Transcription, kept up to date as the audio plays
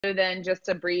than just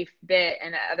a brief bit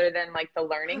and other than like the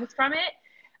learnings from it.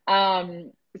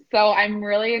 So I'm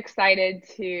really excited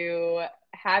to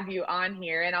have you on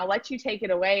here, and I'll let you take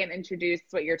it away and introduce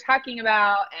what you're talking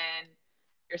about and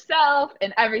yourself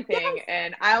and everything. Yes.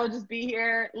 And I'll just be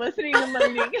here listening and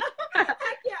learning. Heck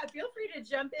yeah, feel free to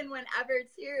jump in whenever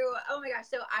too. Oh my gosh,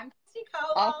 so I'm Kristy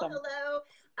Kowal. Awesome. Hello.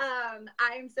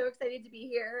 I'm so excited to be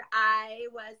here. I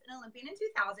was an Olympian in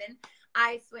 2000.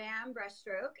 I swam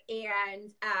breaststroke,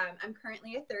 and I'm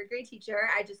currently a third grade teacher.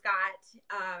 I just got,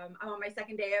 I'm on my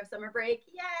second day of summer break.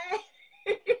 Yay!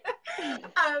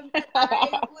 I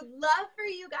would love for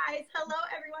you guys, hello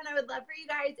everyone, I would love for you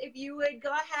guys if you would go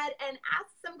ahead and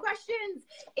ask some questions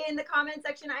in the comment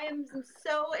section. I am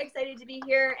so excited to be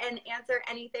here and answer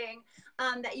anything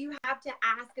that you have to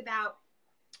ask about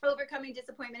overcoming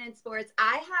disappointment in sports.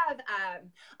 I have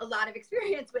a lot of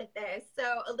experience with this. So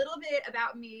a little bit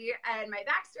about me and my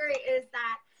backstory is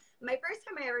that my first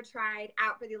time I ever tried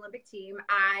out for the Olympic team,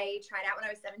 I tried out when I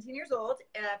was 17 years old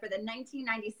for the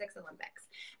 1996 Olympics.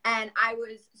 And I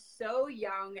was so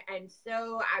young and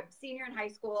I'm senior in high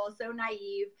school, so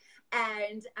naive.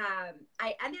 And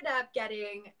I ended up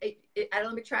getting, at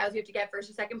Olympic trials, you have to get first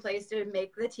or second place to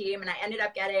make the team. And I ended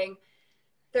up getting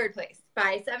third place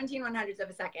by 17/100ths of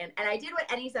a second. And I did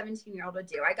what any 17-year-old would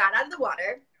do. I got out of the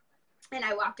water and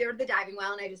I walked over to the diving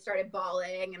well and I just started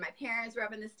bawling. And my parents were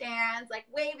up in the stands, like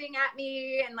waving at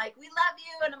me and like, we love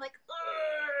you. And I'm like,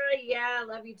 oh, yeah, I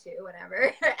love you too,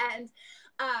 whatever. And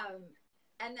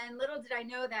then little did I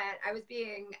know that I was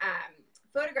being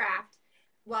photographed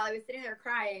while I was sitting there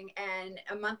crying. And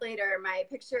a month later, my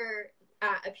picture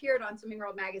appeared on Swimming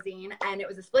World magazine, and it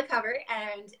was a split cover,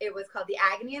 and it was called The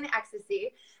Agony and the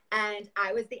Ecstasy. And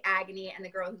I was the agony, and the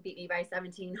girl who beat me by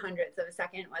 17/100ths of a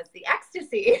second was the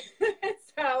ecstasy.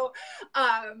 So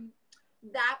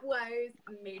that was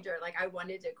major. Like, I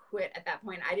wanted to quit at that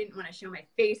point. I didn't want to show my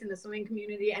face in the swimming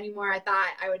community anymore. I thought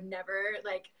I would never,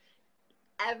 like,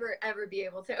 ever be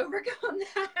able to overcome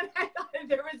that. I thought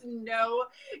there was no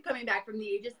coming back from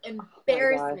the just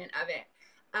embarrassment of it.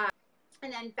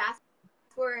 And then fast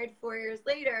forward 4 years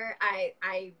later,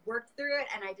 I worked through it,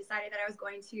 and I decided that I was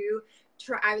going to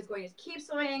keep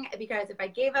swimming, because if I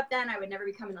gave up then, I would never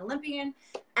become an Olympian.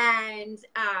 And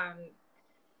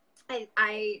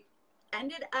I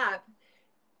ended up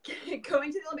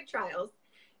going to the Olympic trials,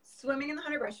 swimming in the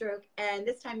 100 breaststroke, and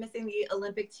this time missing the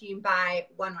Olympic team by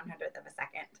 1/100th of a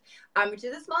second, which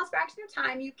is the smallest fraction of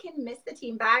time you can miss the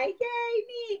team by. Yay,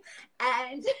 me!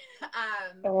 And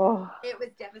it was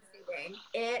devastating.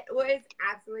 It was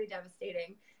absolutely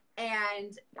devastating.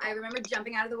 And I remember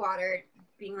jumping out of the water,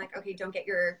 being like, okay, don't get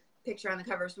your picture on the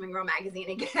cover of Swimming World magazine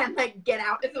again. Like, get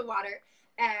out of the water.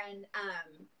 And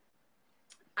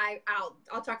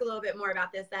I'll talk a little bit more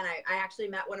about this then. I actually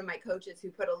met one of my coaches who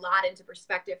put a lot into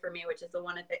perspective for me, which is the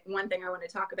one thing I want to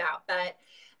talk about. But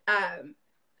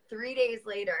 3 days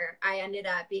later, I ended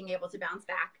up being able to bounce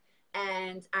back,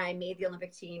 and I made the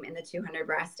Olympic team in the 200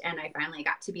 breast, and I finally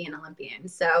got to be an Olympian.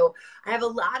 So I have a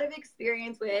lot of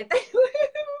experience with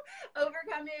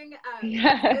overcoming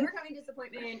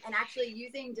disappointment, and actually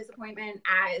using disappointment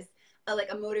as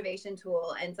a motivation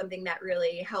tool, and something that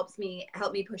really help me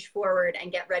push forward and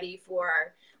get ready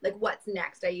for like what's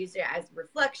next. I used it as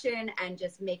reflection and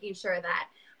just making sure that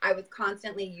I was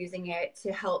constantly using it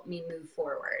to help me move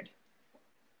forward.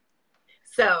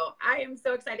 So I am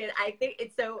so excited. I think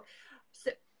it's so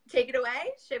take it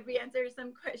away. Should I answer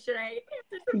some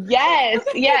Yes,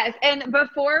 yes. And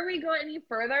before we go any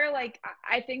further, like,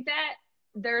 I think that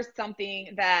there's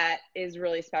something that is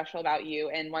really special about you.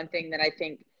 And one thing that I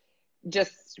think,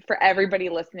 just for everybody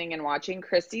listening and watching,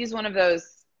 Kristy is one of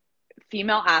those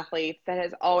female athletes that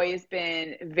has always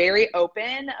been very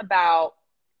open about,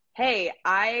 hey,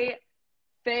 I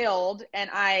failed and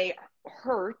I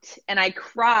hurt and I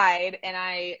cried and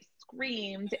I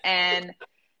screamed, and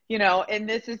and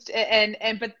this is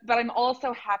but I'm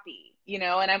also happy, and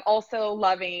I'm also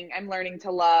I'm learning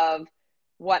to love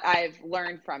what I've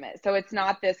learned from it. So it's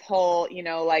not this whole,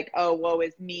 like, oh, woe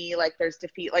is me, like there's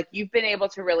defeat. Like, you've been able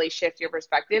to really shift your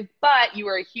perspective, but you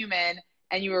were a human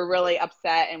and you were really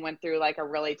upset and went through like a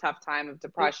really tough time of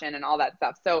depression and all that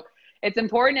stuff. So it's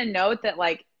important to note that,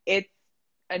 like, it's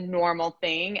a normal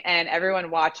thing, and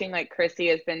everyone watching, like, Kristy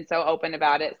has been so open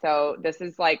about it. So this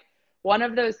is like one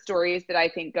of those stories that I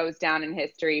think goes down in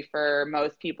history for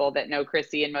most people that know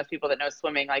Kristy and most people that know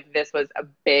swimming. Like, this was a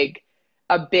big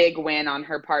win on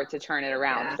her part to turn it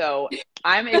around. Yeah. So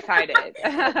I'm excited.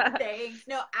 Thanks.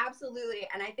 No, absolutely.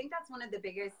 And I think that's one of the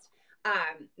biggest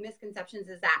misconceptions,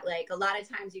 is that, like, a lot of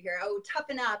times you hear, oh,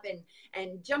 toughen up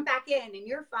and jump back in and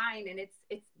you're fine. And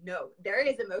it's no, there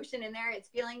is emotion in there. It's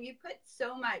feeling you put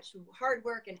so much hard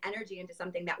work and energy into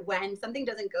something that when something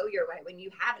doesn't go your way, when you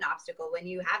have an obstacle, when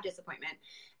you have disappointment,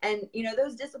 and you know,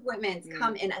 those disappointments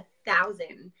come in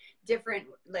 1,000 different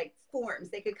like forms.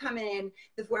 They could come in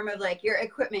the form of like your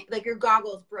equipment, like your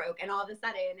goggles broke, and all of a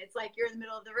sudden it's like you're in the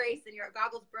middle of the race and your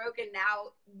goggles broke, and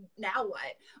now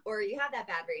what? Or you have that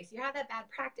bad race, you have that bad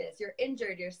practice, you're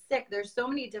injured, you're sick. There's so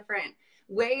many different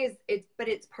ways, but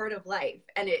it's part of life,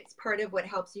 and it's part of what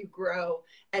helps you grow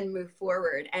and move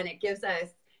forward. And it gives us,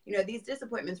 you know, these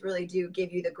disappointments really do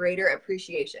give you the greater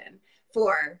appreciation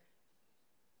for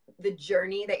the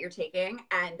journey that you're taking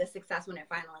and the success when it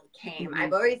finally came.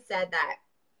 I've always said that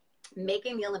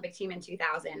making the Olympic team in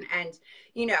 2000, and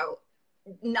you know,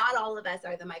 not all of us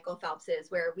are the Michael Phelpses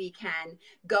where we can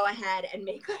go ahead and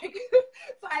make like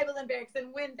 5 Olympics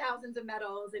and win thousands of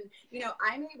medals. And, you know,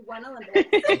 I made 1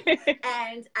 Olympics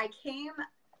and I came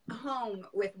home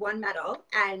with 1 medal.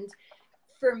 And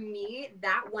for me,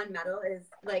 that 1 medal is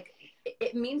like,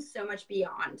 it means so much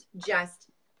beyond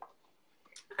just,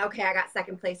 okay, I got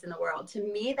 2nd place in the world. To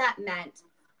me, that meant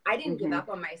I didn't give up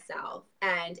on myself.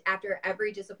 And after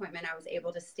every disappointment, I was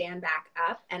able to stand back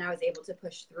up, and I was able to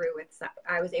push through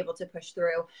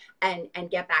and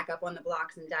get back up on the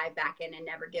blocks and dive back in and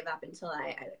never give up until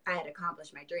I had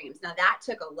accomplished my dreams. Now that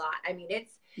took a lot. I mean,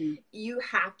 it's, you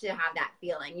have to have that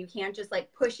feeling. You can't just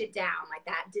like push it down, like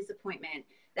that disappointment,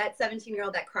 that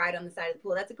 17-year-old that cried on the side of the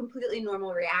pool. That's a completely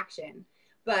normal reaction.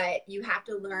 But you have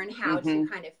to learn how to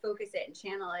kind of focus it and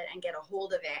channel it and get a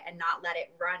hold of it and not let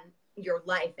it run your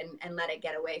life and let it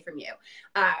get away from you.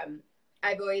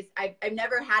 I've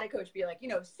never had a coach be like, you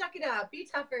know, suck it up, be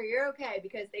tougher, you're okay,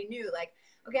 because they knew like,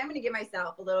 okay, I'm going to give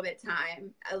myself a little bit of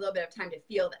time to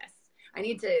feel this. I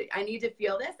need to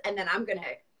feel this, and then I'm going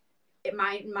to,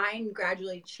 my mind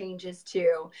gradually changes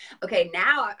to, okay,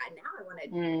 now I want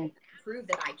to prove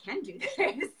that I can do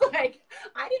this. Like,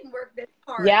 I didn't work this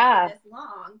hard for this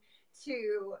long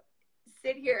to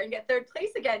sit here and get 3rd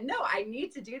place again. No, I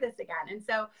need to do this again. And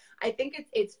so I think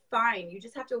it's fine. You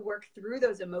just have to work through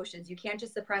those emotions. You can't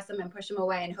just suppress them and push them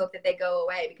away and hope that they go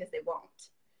away, because they won't.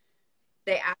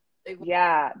 They absolutely won't.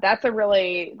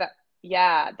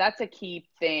 Yeah, that's a key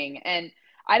thing. And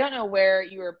I don't know where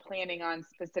you were planning on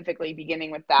specifically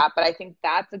beginning with that, but I think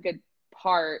that's a good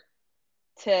part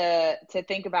to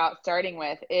think about starting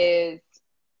with is,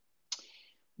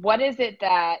 what is it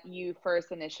that you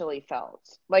first initially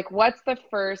felt? Like, what's the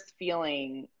first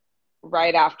feeling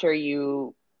right after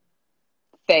you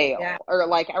fail, or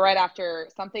like right after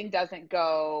something doesn't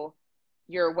go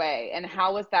your way? And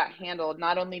how was that handled,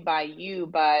 not only by you,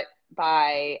 but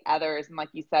by others? And like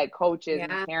you said, coaches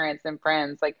and parents and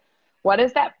friends. Like, what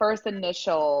is that first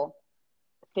initial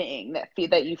thing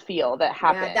that you feel that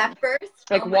happened? That first,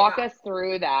 like, walk us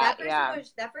through that.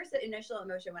 That first initial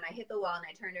emotion when I hit the wall and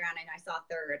I turned around and I saw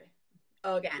 3rd.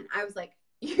 Oh, again, I was like,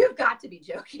 you've got to be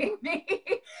joking me.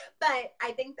 But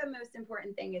I think the most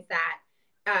important thing is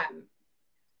that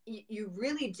you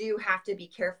really do have to be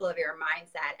careful of your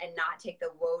mindset and not take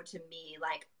the woe to me,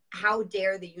 like, how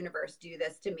dare the universe do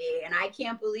this to me? And I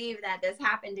can't believe that this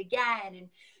happened again. And,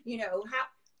 you know, how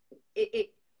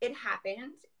it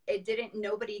happened. It didn't,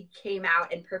 nobody came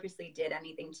out and purposely did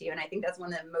anything to you. And I think that's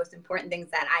one of the most important things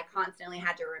that I constantly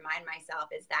had to remind myself,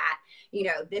 is that, you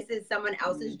know, this is someone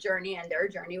else's journey, and their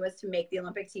journey was to make the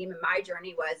Olympic team. And my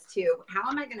journey was to, how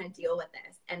am I going to deal with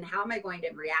this? And how am I going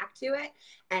to react to it?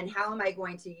 And how am I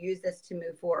going to use this to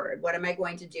move forward? What am I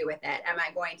going to do with it? Am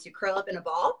I going to curl up in a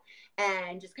ball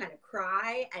and just kind of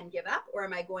cry and give up? Or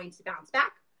am I going to bounce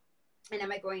back? And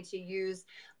am I going to use,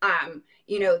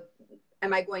 you know,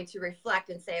 am I going to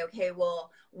reflect and say, okay, well,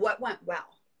 what went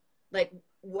well? Like,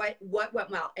 what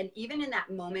went well? And even in that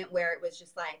moment where it was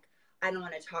just like, I don't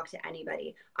want to talk to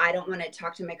anybody. I don't want to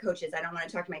talk to my coaches. I don't want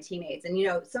to talk to my teammates. And, you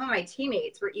know, some of my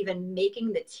teammates were even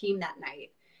making the team that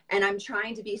night. And I'm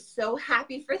trying to be so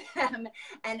happy for them.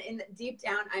 And deep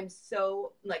down, I'm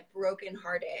so like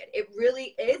brokenhearted. It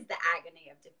really is the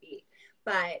agony of defeat.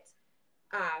 But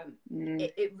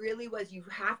it really was, you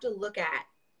have to look at,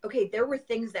 okay, there were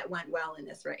things that went well in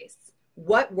this race.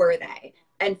 What were they?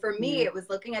 And for me, it was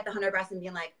looking at the 100 breast and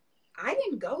being like, I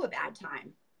didn't go a bad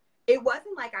time. It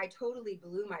wasn't like I totally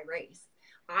blew my race.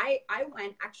 I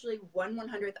went actually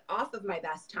 1/100th off of my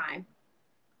best time,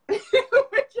 which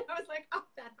I was like, oh,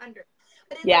 that 100.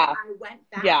 But it's like, I went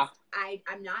fast. Yeah.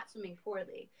 I'm not swimming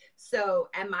poorly. So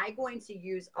am I going to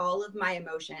use all of my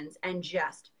emotions and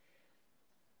just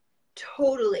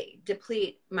totally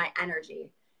deplete my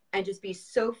energy and just be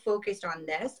so focused on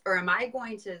this? Or am I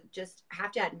going to just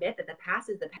have to admit that the past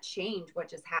is the past, change what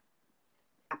just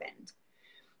happened?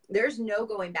 There's no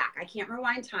going back. I can't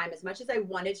rewind time as much as I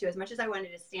wanted to, as much as I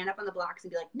wanted to stand up on the blocks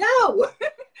and be like, no,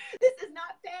 this is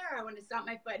not fair. I want to stop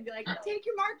my foot and be like, take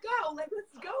your mark, go. Like,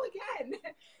 let's go again.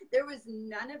 There was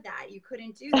none of that. You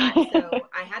couldn't do that. So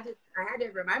I had to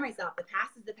remind myself, the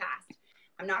past is the past.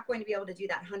 I'm not going to be able to do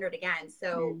that 100 again.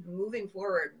 So moving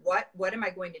forward, what am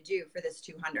I going to do for this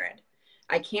 200?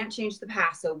 I can't change the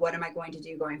past. So what am I going to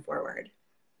do going forward?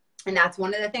 And that's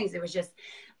one of the things. It was just,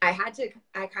 I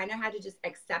kind of had to just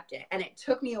accept it. And it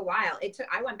took me a while.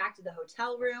 I went back to the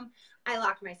hotel room. I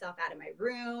locked myself out of my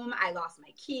room. I lost my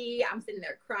key. I'm sitting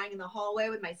there crying in the hallway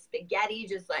with my spaghetti,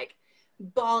 just like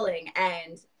bawling.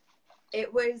 And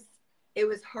it was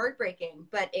heartbreaking,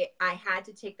 but I had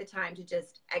to take the time to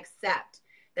just accept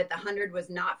that the 100 was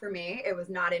not for me. It was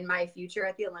not in my future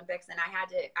at the Olympics. And I had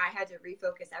to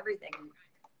refocus everything and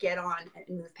get on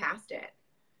and move past it.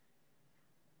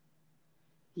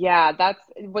 Yeah,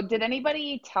 did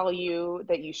anybody tell you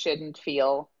that you shouldn't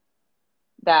feel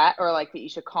that, or like that you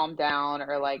should calm down,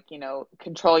 or like,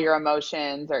 control your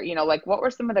emotions, or, like what were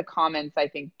some of the comments I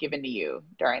think given to you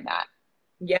during that?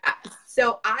 Yeah.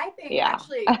 So I think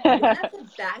actually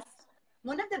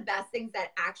one of the best things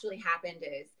that actually happened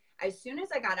is, as soon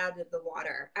as I got out of the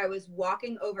water, I was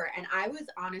walking over and I was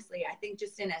honestly, I think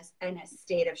just in a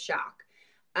state of shock.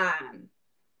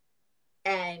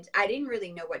 And I didn't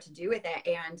really know what to do with it.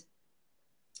 And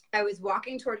I was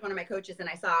walking towards one of my coaches and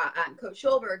I saw Coach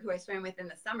Schulberg, who I swam with in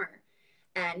the summer.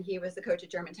 And he was the coach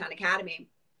at Germantown Academy.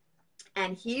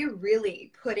 And he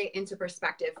really put it into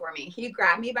perspective for me. He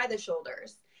grabbed me by the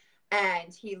shoulders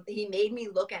and he made me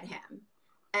look at him.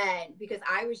 And because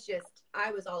I was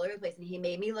all over the place, and he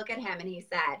made me look at him and he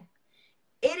said,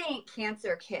 "It ain't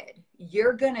cancer, kid.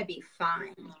 You're going to be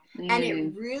fine." And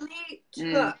it really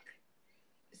took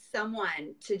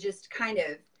someone to just kind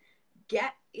of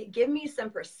give me some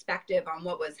perspective on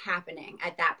what was happening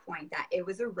at that point, that it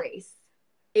was a race.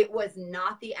 It was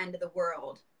not the end of the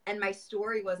world. And my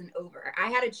story wasn't over. I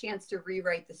had a chance to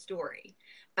rewrite the story.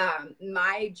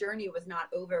 My journey was not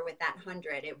over with that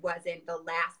 100. It wasn't the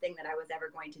last thing that I was ever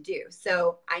going to do.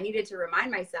 So I needed to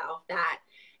remind myself that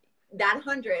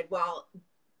 100, while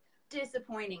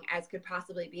disappointing as could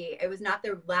possibly be, it was not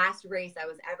the last race I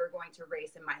was ever going to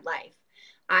race in my life.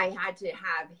 I had to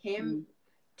have him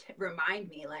remind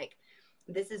me, like,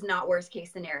 this is not worst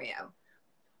case scenario.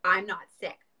 I'm not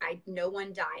sick. No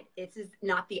one died. This is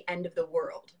not the end of the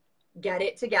world. Get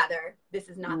it together. This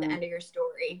is not the end of your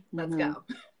story. Let's go.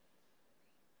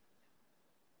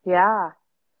 Yeah,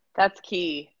 that's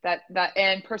key. That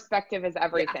and perspective is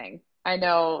everything. Yeah. I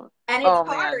know. And it's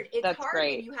hard. Man, it's hard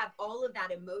when you have all of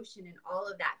that emotion and all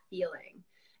of that feeling.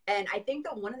 And I think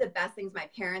that one of the best things my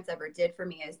parents ever did for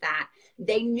me is that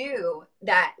they knew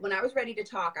that when I was ready to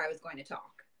talk, I was going to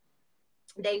talk.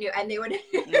 They knew, and they would,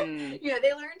 they learned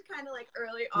kind of like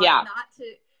early on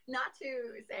not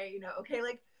to say, okay,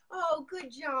 like, oh, good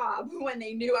job, when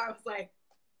they knew I was like,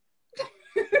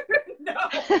 no.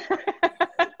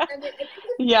 And they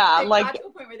got to a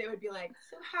point where they would be like,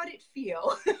 so how'd it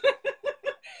feel?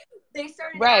 They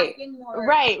started asking more.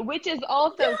 Right, which is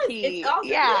also key. It's also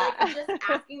key, like, just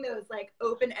asking those like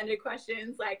open-ended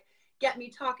questions, like, get me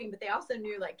talking, but they also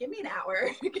knew, like, give me an hour or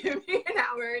two,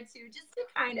 just to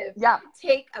kind of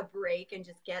take a break and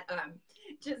just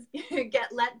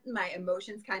let my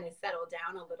emotions kind of settle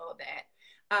down a little bit.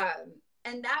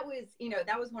 And that was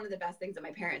one of the best things of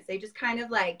my parents. They just kind of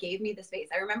like gave me the space.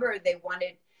 I remember I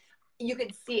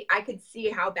could see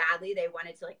how badly they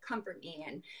wanted to like comfort me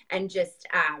and just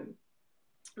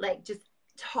just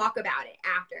talk about it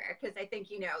after, because I think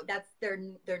that's their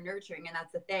nurturing, and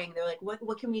that's the thing. They're like,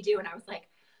 what can we do? And I was like,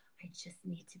 I just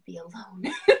need to be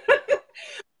alone.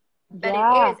 But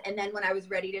it is. And then when I was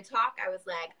ready to talk, I was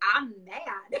like, I'm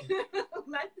mad.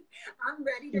 I'm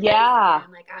ready to race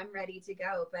again. Like, I'm ready to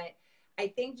go. But I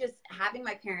think just having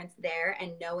my parents there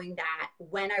and knowing that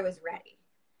when I was ready,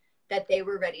 that they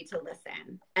were ready to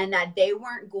listen, and that they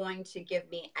weren't going to give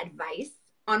me advice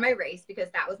on my race, because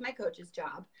that was my coach's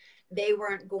job. They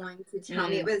weren't going to tell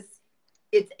me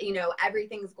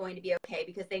everything's going to be okay,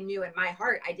 because they knew in my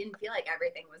heart, I didn't feel like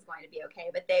everything was going to be okay,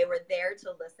 but they were there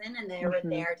to listen, and they were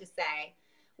there to say,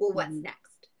 well, what's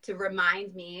next? To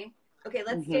remind me, okay,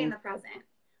 let's stay in the present.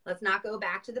 Let's not go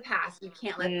back to the past. You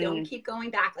can't don't keep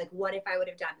going back. Like, what if I would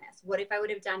have done this? What if I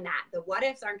would have done that? The what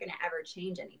ifs aren't going to ever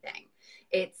change anything.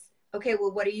 It's, okay,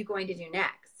 well, what are you going to do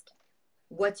next?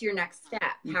 What's your next step?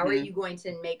 How are you going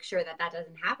to make sure that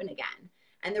doesn't happen again?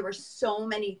 And there were so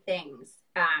many things.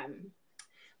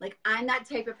 Like, I'm that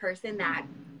type of person that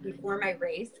before my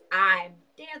race, I'm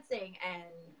dancing and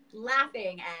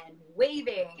laughing and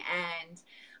waving and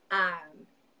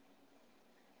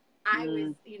I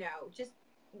was, you know, just,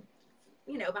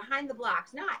 you know, behind the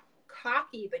blocks, not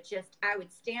cocky, but just, I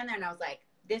would stand there and I was like,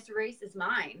 this race is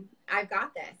mine. I've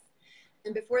got this.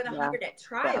 And before the 100 at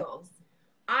trials,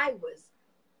 I was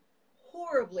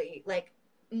horribly, like,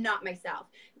 not myself.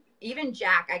 Even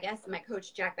Jack, I guess my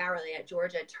coach, Jack Bowerly at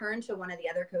Georgia, turned to one of the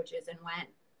other coaches and went,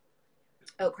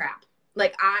 oh crap.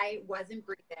 Like, I wasn't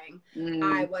breathing.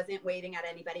 I wasn't waving at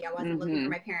anybody. I wasn't looking for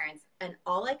my parents. And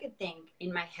all I could think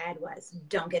in my head was,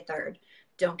 don't get third.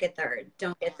 Don't get third.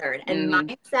 Don't get third. And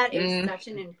mindset is such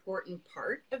an important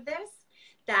part of this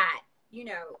that, you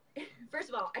know, first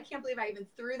of all, I can't believe I even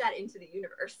threw that into the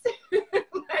universe.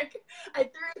 Like, I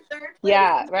threw third place.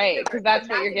 Yeah, right. Because that's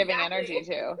what you're giving energy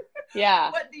to.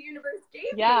 Yeah. What the universe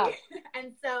gave me.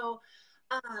 And so,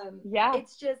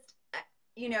 it's just,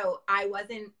 you know, I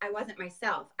wasn't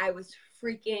myself. I was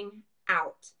freaking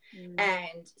out.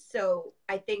 And so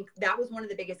I think that was one of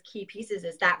the biggest key pieces,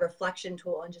 is that reflection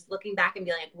tool and just looking back and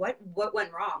be like, what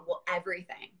went wrong? Well,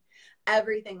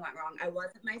 everything went wrong. I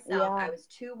wasn't myself. I was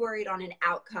too worried on an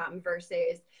outcome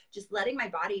versus just letting my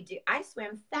body do. I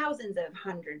swam thousands of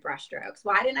 100 breaststrokes.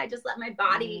 Why didn't I just let my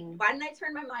body, why didn't I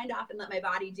turn my mind off and let my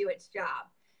body do its job?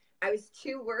 I was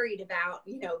too worried about,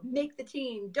 you know, make the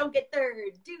team, don't get third,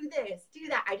 do this, do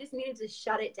that. I just needed to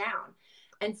shut it down.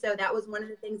 And so that was one of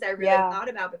the things I really thought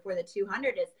about before the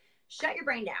 200 is shut your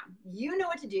brain down. You know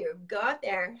what to do. Go out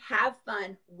there, have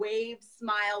fun, wave,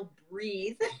 smile,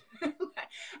 breathe,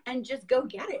 and just go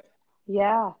get it.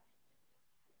 Yeah.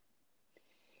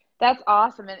 That's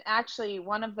awesome. And actually,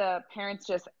 one of the parents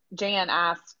Jan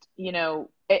asked, you know,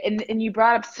 and you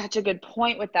brought up such a good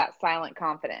point with that silent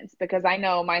confidence, because I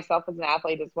know myself as an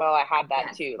athlete as well, I had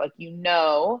that too. Like, you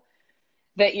know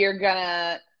that you're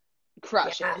gonna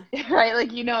crush it, right?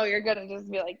 Like, you know, you're gonna just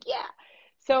be like, yeah.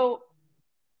 So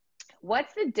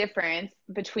what's the difference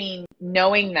between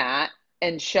knowing that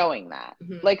and showing that?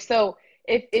 Like, so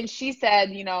if she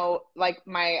said, you know, like,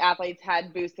 my athletes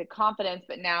had boosted confidence,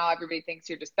 but now everybody thinks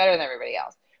you're just better than everybody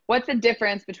else. What's the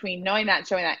difference between knowing that and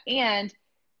showing that, and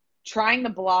trying to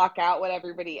block out what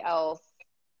everybody else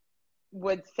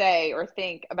would say or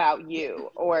think about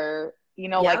you? Or, you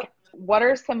know, like, what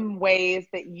are some ways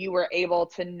that you were able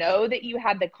to know that you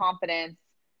had the confidence,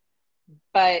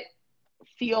 but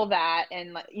feel that,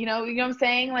 and, you know what I'm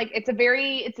saying? Like, it's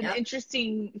an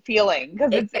interesting feeling,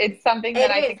 because it's something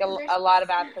that I think a lot of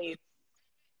athletes,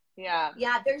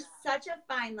 there's such a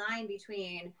fine line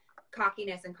between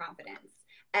cockiness and confidence.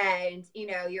 And, you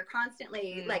know, you're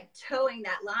constantly like towing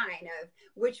that line of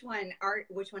which one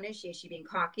is she? Is she being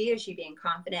cocky? Is she being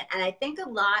confident? And I think a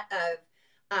lot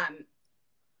of,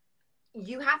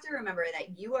 you have to remember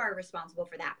that you are responsible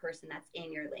for that person that's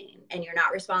in your lane, and you're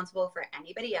not responsible for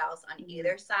anybody else on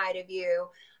either side of you.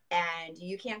 And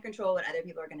you can't control what other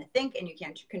people are going to think, and you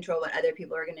can't control what other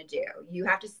people are going to do. You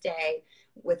have to stay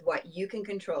with what you can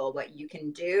control, what you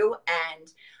can do.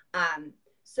 And,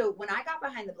 so when I got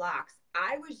behind the blocks,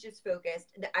 I was just focused.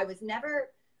 I was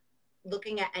never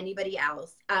looking at anybody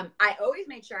else. I always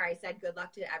made sure I said good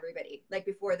luck to everybody. Like,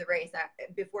 before the race,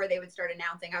 before they would start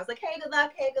announcing, I was like, hey, good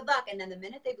luck, hey, good luck. And then the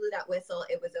minute they blew that whistle,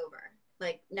 it was over.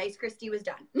 Like, nice Kristy was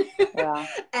done.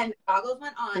 And goggles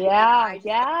went on. And I just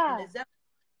got in the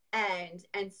zone.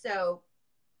 And so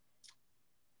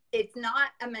it's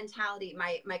not a mentality.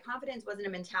 My confidence wasn't a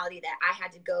mentality that I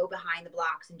had to go behind the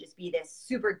blocks and just be this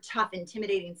super tough,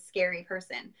 intimidating, scary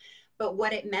person. But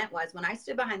what it meant was, when I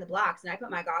stood behind the blocks and I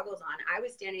put my goggles on, I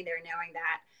was standing there knowing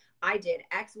that I did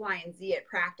X, Y, and Z at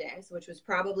practice, which was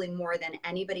probably more than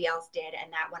anybody else did.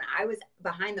 And that when I was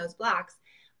behind those blocks,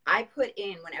 I put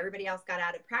in, when everybody else got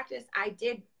out of practice, I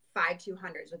did 5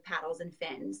 200s with paddles and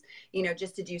fins, you know,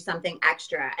 just to do something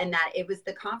extra. And that it was,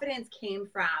 the confidence came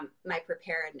from my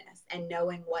preparedness and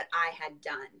knowing what I had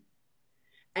done.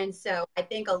 And so I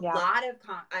think a lot of,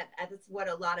 that's what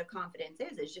a lot of confidence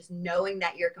is just knowing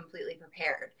that you're completely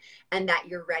prepared and that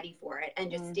you're ready for it, and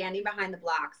just standing behind the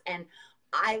blocks. And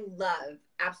I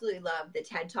absolutely love the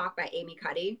TED Talk by Amy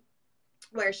Cuddy,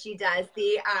 where she does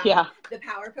the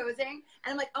power posing.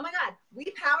 And I'm like, oh my God, we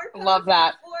power posed. Love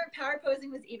that. Before power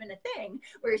posing was even a thing,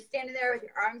 where you're standing there with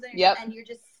your arms on your and you're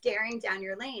just staring down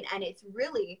your lane. And it's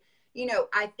really, you know,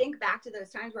 I think back to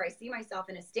those times where I see myself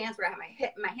in a stance where I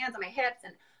have my hands on my hips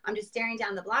and I'm just staring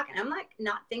down the block, and I'm like,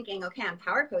 not thinking, okay, I'm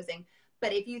power posing.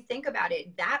 But if you think about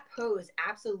it, that pose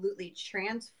absolutely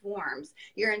transforms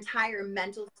your entire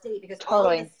mental state, because all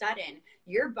of a sudden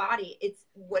your body, it's,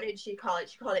 what did she call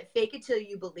it? She called it fake it till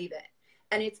you believe it.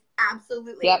 And it's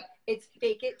absolutely, it's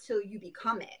fake it till you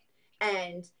become it.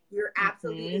 And you're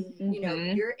absolutely, you know,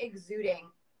 you're exuding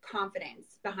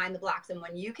confidence behind the blocks. And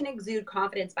when you can exude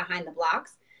confidence behind the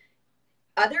blocks,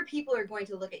 other people are going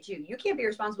to look at you. You can't be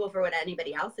responsible for what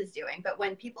anybody else is doing. But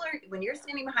when you're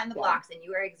standing behind the blocks and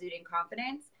you are exuding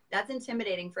confidence, that's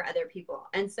intimidating for other people.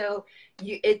 And so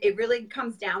it really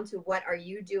comes down to, what are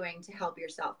you doing to help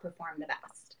yourself perform the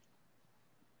best?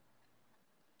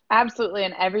 Absolutely.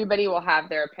 And everybody will have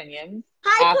their opinions.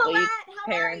 Hi, Athletes, Colette.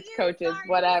 How parents, are you? coaches, Sorry,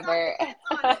 whatever.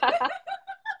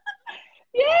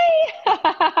 Yay!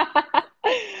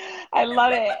 I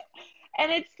love it.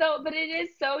 And but it is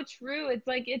so true.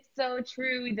 It's so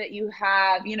true that you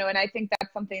have, and I think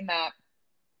that's something that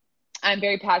I'm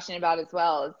very passionate about as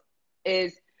well,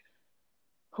 is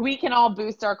we can all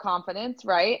boost our confidence,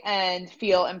 right? And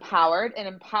feel empowered.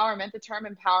 And empowerment, the term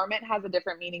empowerment has a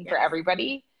different meaning for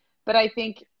everybody. But I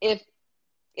think if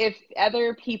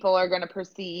other people are going to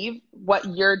perceive what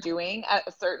you're doing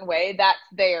a certain way, that's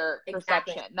their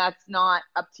perception. That's not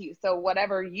up to you. So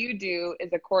whatever you do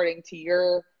is according to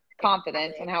your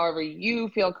confidence, and however you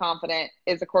feel confident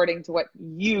is according to what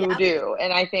you do.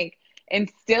 And I think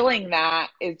instilling that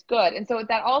is good. And so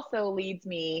that also leads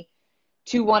me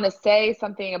to want to say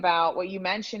something about what you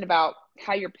mentioned about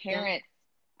how your parents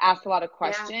asked a lot of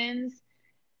questions.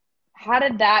 How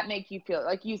did that make you feel?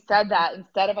 Like you said that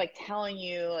instead of like telling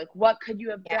you like, what could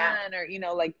you have done? Or,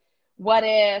 like, what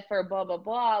if, or blah, blah,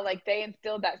 blah. Like they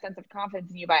instilled that sense of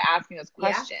confidence in you by asking those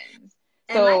questions.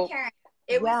 And so my parents,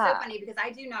 it was so funny because I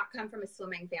do not come from a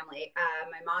swimming family.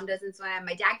 My mom doesn't swim.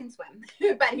 My dad can swim,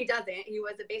 but he doesn't. He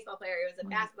was a baseball player. He was a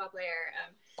basketball player.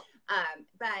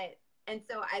 And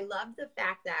so I loved the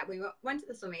fact that we went to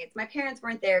the swim meets. My parents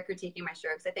weren't there critiquing my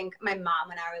strokes. I think my mom,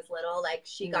 when I was little, like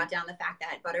she got down the fact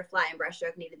that butterfly and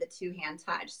breaststroke needed the 2-hand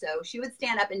touch. So she would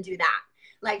stand up and do that.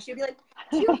 Like she'd be like,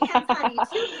 2 hands, honey,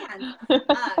 2 hands.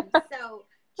 So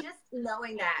just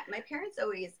knowing that my parents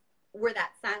always were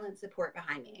that silent support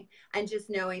behind me, and just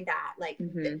knowing that like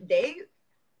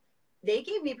they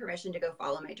gave me permission to go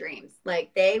follow my dreams.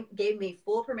 Like they gave me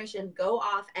full permission, go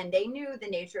off, and they knew the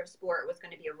nature of sport was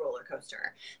going to be a roller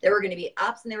coaster. There were going to be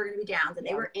ups and there were going to be downs, and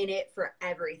they were in it for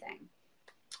everything.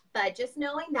 But just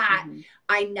knowing that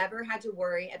I never had to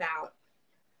worry about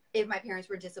if my parents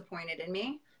were disappointed in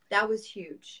me, that was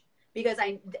huge, because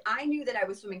I knew that I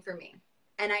was swimming for me.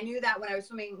 And I knew that when I was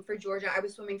swimming for Georgia, I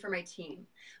was swimming for my team.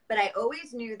 But I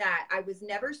always knew that I was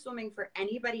never swimming for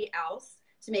anybody else,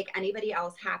 to make anybody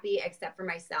else happy except for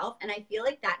myself. And I feel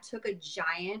like that took a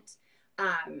giant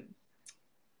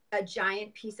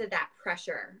piece of that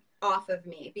pressure off of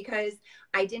me, because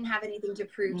I didn't have anything to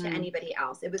prove to anybody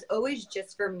else. It was always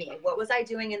just for me. What was I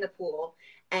doing in the pool,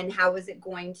 and how was it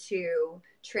going to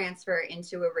transfer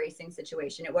into a racing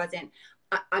situation? It wasn't,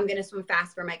 I'm going to swim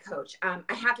fast for my coach. I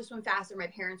have to swim fast or my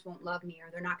parents won't love me,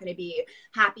 or they're not going to be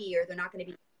happy, or they're not going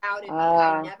to be proud of me.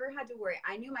 I never had to worry.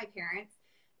 I knew my parents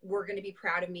were going to be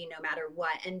proud of me no matter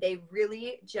what. And they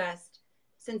really just,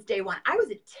 since day one, I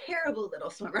was a terrible little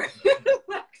swimmer,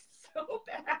 like so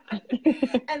bad.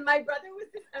 And my brother was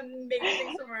this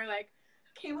amazing swimmer, like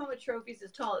came home with trophies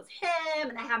as tall as him,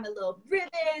 and I had my little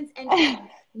ribbons. And just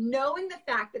knowing the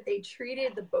fact that they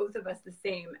treated the both of us the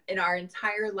same in our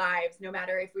entire lives, no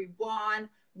matter if we won,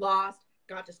 lost,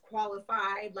 got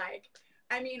disqualified, like,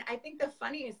 I mean, I think the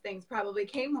funniest things probably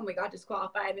came when we got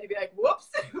disqualified, and they'd be like, whoops,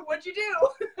 what'd you do?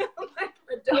 I'm like,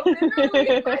 I dove in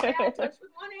early, my bad, touched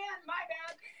with one hand, my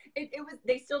bad. It was,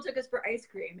 they still took us for ice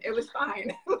cream. It was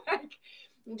fine. Like,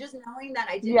 just knowing that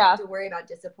I didn't have to worry about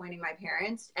disappointing my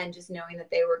parents, and just knowing that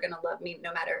they were going to love me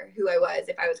no matter who I was,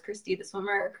 if I was Kristy the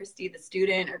swimmer, or Kristy the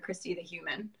student, or Kristy the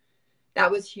human. That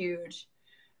was huge.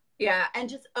 Yeah. And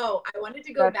just, I wanted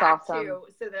to go back to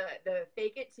the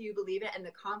fake it till you believe it, and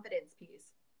the confidence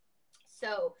piece.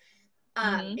 So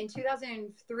in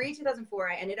 2003, 2004,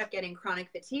 I ended up getting chronic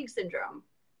fatigue syndrome,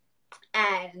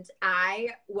 and I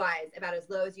was about as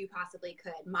low as you possibly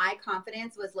could. My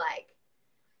confidence was like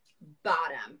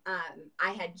bottom.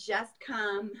 I had just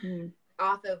come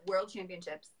off of world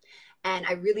championships, and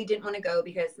I really didn't want to go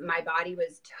because my body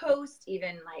was toast.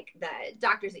 Even like the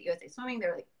doctors at USA Swimming, they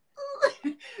were like,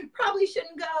 probably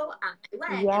shouldn't go. I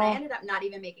went, and I ended up not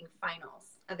even making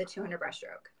finals of the 200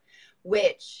 breaststroke,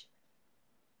 which,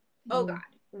 oh God,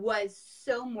 was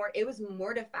it was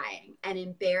mortifying and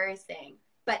embarrassing,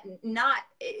 but not,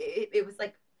 it was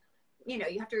like, you know,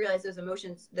 you have to realize those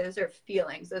emotions, those are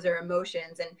feelings, those are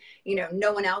emotions. And, you know,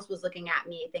 no one else was looking at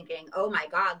me thinking, oh my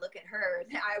God, look at her.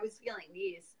 I was feeling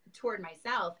these toward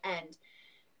myself, and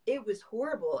it was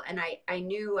horrible. And I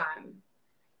knew,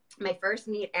 my first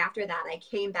meet after that, I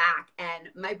came back, and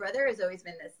my brother has always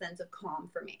been this sense of calm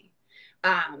for me.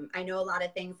 I know a lot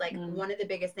of things, like one of the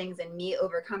biggest things in me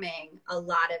overcoming a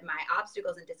lot of my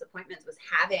obstacles and disappointments was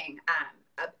having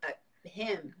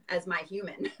him as my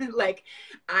human. Like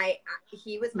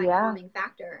he was my calming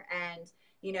factor. And,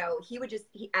 you know, he would just,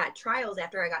 at trials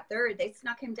after I got third, they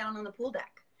snuck him down on the pool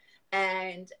deck.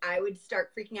 And I would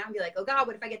start freaking out and be like, oh God,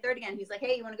 what if I get third again? He's like,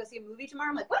 hey, you want to go see a movie tomorrow?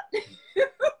 I'm like, what?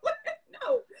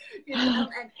 No. You know,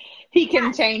 and he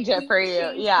can change it for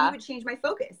you. He would change my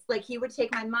focus. Like he would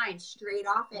take my mind straight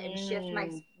off it and shift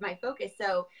my focus.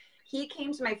 So he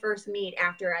came to my first meet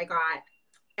after I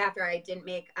didn't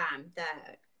make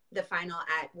the final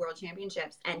at World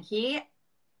Championships. And he,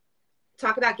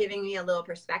 talk about giving me a little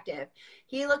perspective.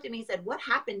 He looked at me and said, what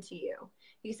happened to you?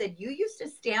 He said, you used to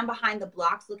stand behind the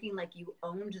blocks looking like you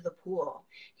owned the pool.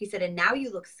 He said, and now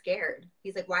you look scared.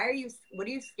 He's like, what are you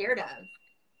scared of?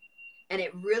 And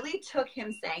it really took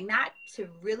him saying that to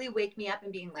really wake me up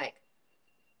and being like,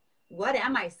 what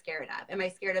am I scared of? Am I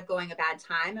scared of going a bad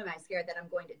time? Am I scared that I'm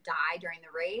going to die during the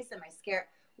race? Am I scared?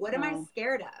 What am I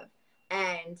scared of?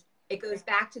 And it goes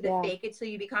back to the fake it till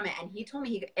you become it. And he told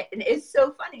me, and it's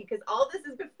so funny because all this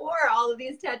is before all of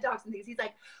these TED Talks and things. He's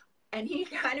like, and he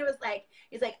kind of was like,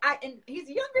 and he's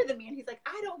younger than me. And he's like,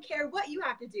 I don't care what you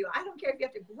have to do. I don't care if you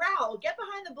have to growl, get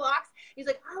behind the blocks. He's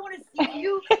like, I want to see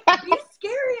you be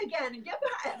scary again and get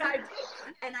behind.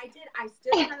 And I did. I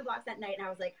stood behind the blocks that night and I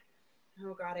was like,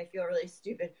 oh God, I feel really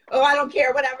stupid. Oh, I don't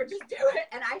care, whatever, just do it.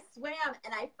 And I swam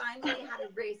and I finally had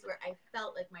a race where I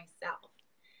felt like myself.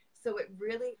 So it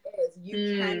really is,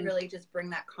 you can really just bring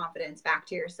that confidence back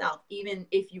to yourself, even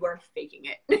if you are faking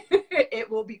it. It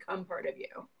will become part of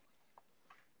you.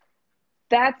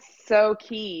 That's so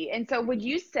key. And so would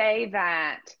you say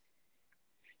that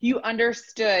you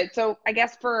understood, so I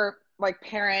guess for like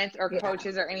parents or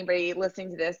coaches or anybody listening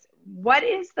to this, what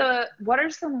are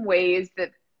some ways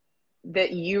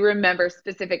that you remember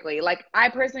specifically? Like I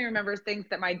personally remember things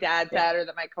that my dad said or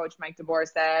that my coach Mike DeBoer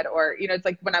said, or, you know, it's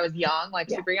like when I was young, like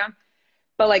super young,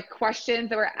 but like questions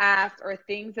that were asked or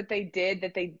things that they did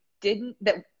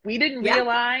that we didn't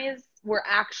realize were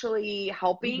actually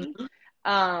helping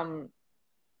them,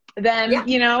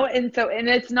 you know? And so, and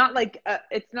it's not like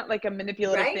a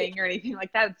manipulative thing or anything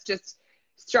like that. It's just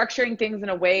structuring things in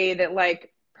a way that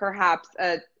like, perhaps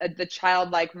the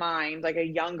childlike mind, like a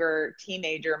younger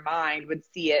teenager mind would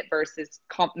see it versus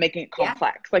making it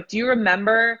complex. Like, do you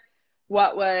remember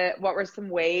what were some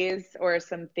ways or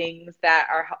some things that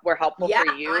were helpful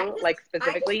for you, like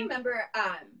specifically? I just remember,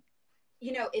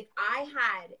 you know, if I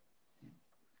had,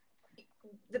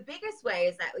 the biggest way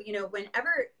is that, you know,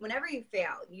 whenever you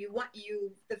fail,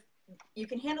 you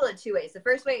can handle it two ways. The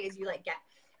first way is you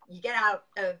get out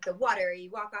of the water, you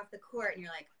walk off the court and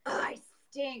you're like, oh, I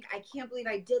stink, I can't believe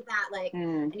I did that, like,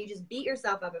 and you just beat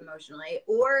yourself up emotionally.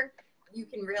 Or you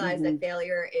can realize that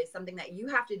failure is something that you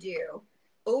have to do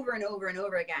over and over and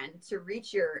over again to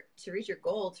reach your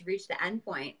goal, to reach the end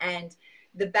point. And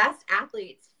the best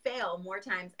athletes fail more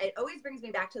times. It always brings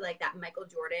me back to like that Michael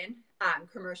Jordan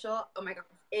commercial. Oh my God,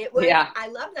 it was, I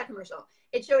loved that commercial.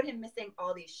 It showed him missing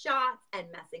all these shots and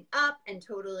messing up and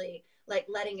totally like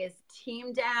letting his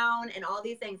team down and all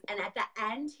these things. And at the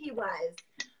end, he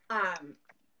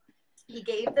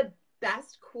gave the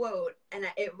best quote, and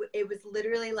it was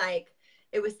literally like,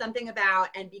 it was something about,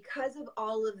 and because of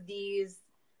all of these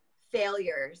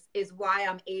failures is why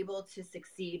I'm able to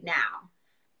succeed now.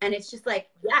 And it's just like,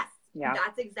 yes,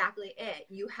 that's exactly it.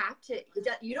 You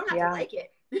don't have to like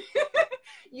it.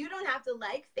 You don't have to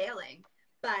like failing,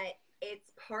 but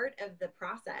it's part of the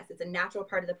process. It's a natural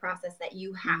part of the process that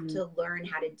you have to learn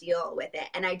how to deal with it.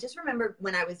 And I just remember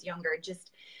when I was younger,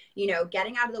 just, you know,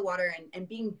 getting out of the water and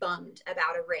being bummed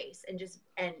about a race and just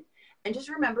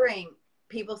remembering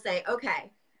people say,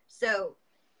 okay, so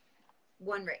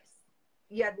one race,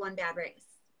 you had one bad race.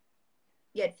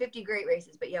 You had 50 great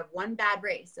races, but you have one bad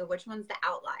race. So which one's the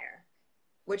outlier?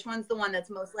 Which one's the one that's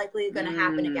most likely going to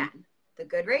happen again? The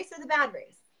good race or the bad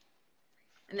race?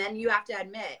 And then you have to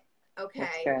admit,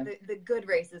 okay, the good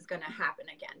race is going to happen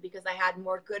again because I had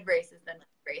more good races than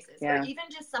races. Or even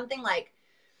just something like,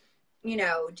 you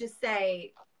know, just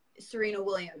say Serena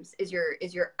Williams is your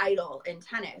idol in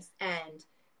tennis, and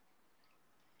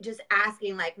just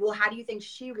asking like, well, how do you think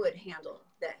she would handle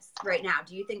this right now?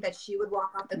 Do you think that she would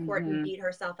walk off the court and beat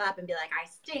herself up and be like, I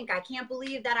stink, I can't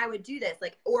believe that I would do this?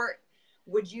 Like, or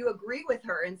would you agree with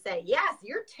her and say, yes,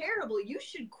 you're terrible, you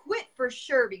should quit for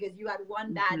sure because you had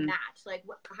one bad match? Like,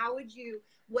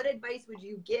 what advice would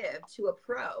you give to a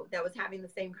pro that was having the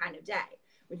same kind of day?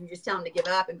 Would you just tell him to give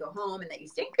up and go home and that you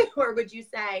stink? Or would you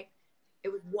say,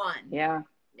 it was one? Yeah.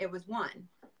 It was one.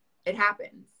 It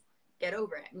happens. Get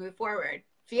over it. Move forward.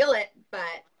 Feel it,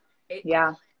 but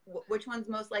which one's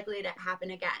most likely to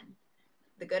happen again?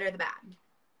 The good or the bad?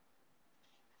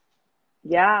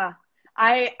 Yeah.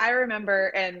 I remember,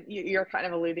 and you're kind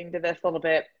of alluding to this a little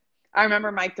bit. I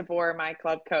remember Mike DeBoer, my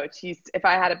club coach. If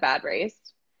I had a bad race,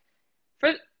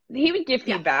 for he would give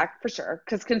Yeah. feedback for sure,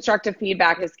 because constructive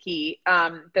feedback is key.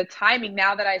 The timing,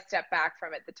 now that I step back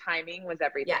from it, the timing was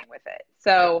everything with it.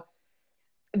 So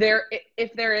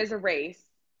if there is a race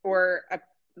or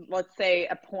let's say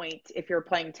a point, if you're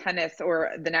playing tennis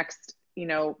or the next, I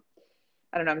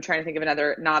don't know, I'm trying to think of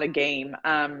another, not a game.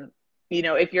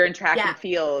 If you're in track and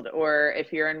field, or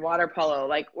if you're in water polo,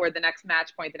 or the next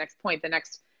match point, the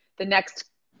next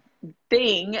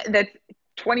thing that's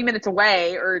 20 minutes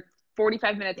away or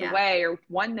 45 minutes away or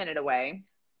 1 minute away,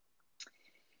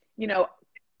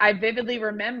 I vividly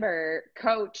remember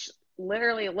coach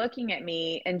literally looking at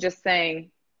me and just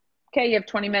saying, okay, you have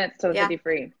 20 minutes till the 50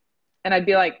 free. And I'd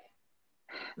be like,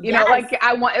 it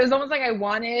was almost like I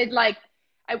wanted,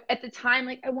 at the time,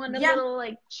 I wanted a little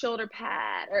shoulder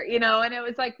pad or, and it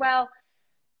was like, well,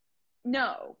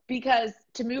 no, because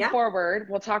to move forward,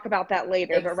 we'll talk about that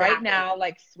later. But right now,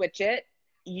 switch it.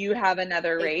 You have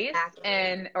another race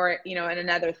and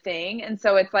another thing. And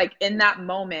so it's in that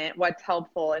moment, what's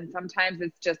helpful. And sometimes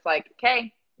it's just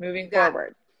okay, moving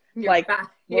forward. We'll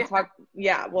talk.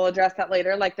 Yeah. We'll address that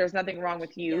later. There's nothing wrong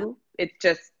with you. It's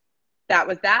just, that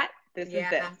was that. This is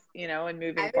this, and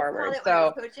moving forward.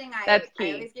 So coaching, that's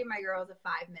key. I always give my girls a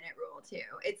 5-minute rule too.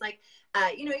 It's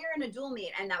you're in a dual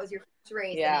meet and that was your first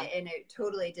race and it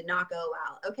totally did not go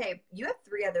well. Okay. You have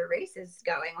 3 other races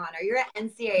going on, or you're at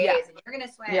NCAAs and you're going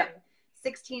to swim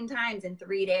 16 times in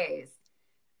 3 days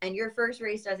and your first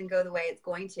race doesn't go the way it's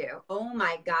going to. Oh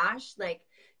my gosh.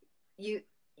 You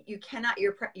cannot,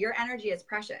 your energy is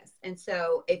precious. And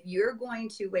so if you're going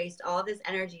to waste all this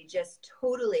energy just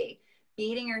totally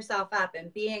beating yourself up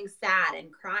and being sad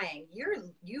and crying,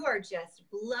 you are just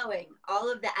blowing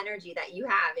all of the energy that you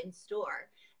have in store,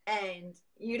 and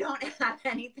you don't have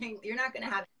anything. You're not going to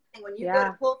have anything when you go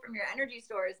to pull from your energy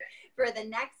stores for the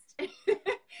next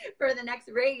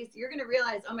race. You're going to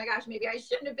realize, oh my gosh, maybe I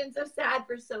shouldn't have been so sad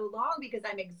for so long because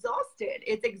I'm exhausted.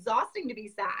 It's exhausting to be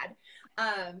sad.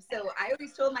 So I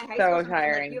always told my high school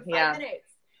tiring. You have 5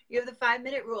 minutes. You have the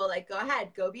 5-minute rule. Go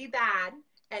ahead, go be bad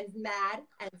and mad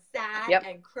and sad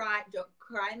and cry. Don't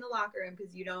cry in the locker room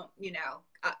because you don't,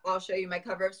 I'll show you my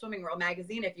cover of Swimming World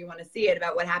magazine if you want to see it,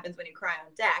 about what happens when you cry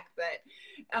on deck. But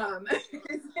and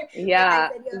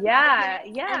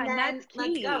that's key.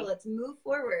 Let's go. Let's move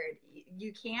forward.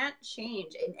 You can't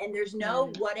change, and there's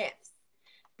no what ifs.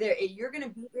 You're going to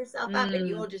beat yourself up, and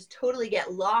you will just totally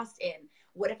get lost in,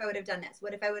 what if I would have done this?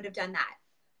 What if I would have done that?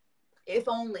 If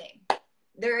only.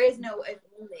 There is no if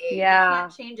only. You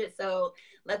can't change it. So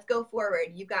let's go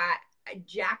forward.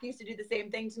 Jack used to do the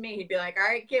same thing to me. He'd be like, all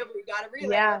right, kid, we got to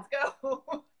relay. Let's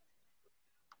go.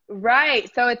 Right.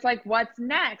 So it's what's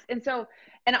next? And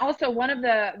also one of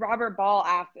the, Robert Ball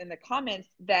asked in the comments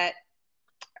that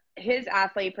his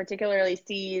athlete particularly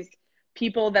sees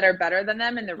people that are better than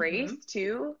them in the race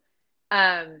too.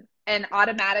 And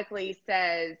automatically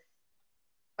says,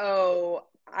 oh,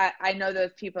 I know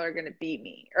those people are going to beat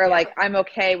me, or I'm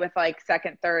okay with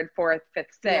second, third, fourth,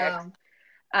 fifth, sixth.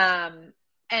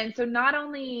 And so not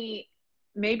only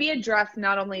maybe address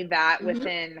not only that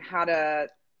within how to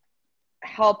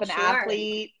help an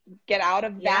athlete get out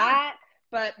of that,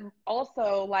 but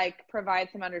also provide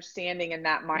some understanding in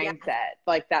that mindset,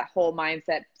 that whole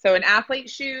mindset. So in athlete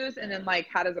shoes, and then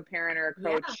how does a parent or a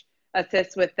coach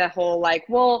assist with the whole,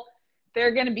 well,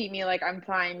 they're going to beat me. I'm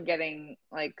fine getting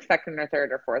second or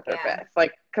third or fourth or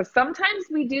fifth. Cause sometimes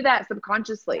we do that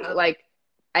subconsciously.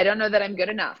 I don't know that I'm good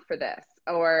enough for this,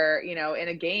 or, in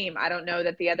a game, I don't know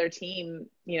that the other team,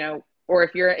 or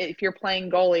if you're playing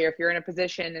goalie, or if you're in a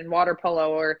position in water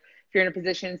polo, or if you're in a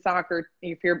position in soccer,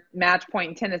 if you're match point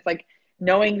in tennis,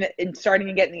 knowing that and starting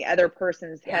to get in the other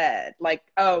person's head,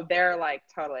 oh, they're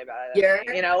totally better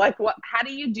than me. What, how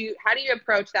do you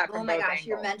approach that from both angles?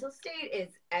 Your mental state is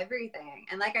everything.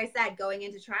 And like I said, going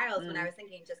into trials, when I was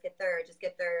thinking just get third,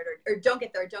 or don't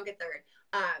get third.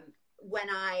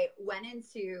 When I went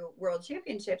into World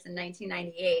Championships in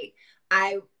 1998,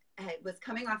 I was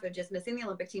coming off of just missing the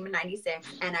Olympic team in 96,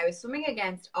 and I was swimming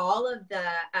against all of the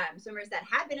swimmers that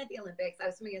had been at the Olympics. I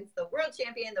was swimming against the world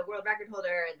champion, the world record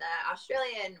holder, the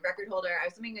Australian record holder. I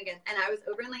was swimming against, and I was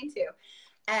over in lane 2.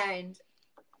 And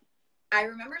I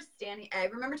remember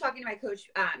talking to my coach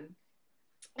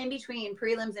in between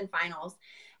prelims and finals,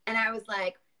 and I was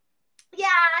like, yeah,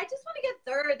 I just want to get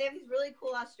third. They have these really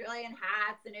cool Australian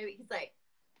hats. And he's like,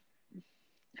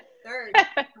 third?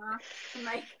 Huh? I'm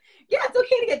like, yeah, it's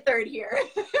okay to get third here.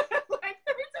 It's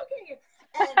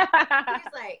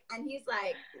okay. And he's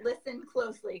like, listen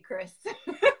closely, Chris.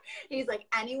 He's like,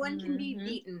 anyone can be Mm-hmm.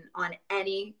 beaten on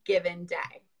any given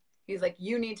day. He's like,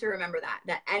 you need to remember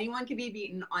that anyone can be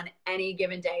beaten on any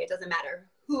given day. It doesn't matter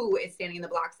who is standing in the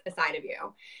blocks aside of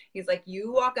you. He's like,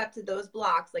 you walk up to those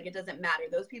blocks, like, it doesn't matter.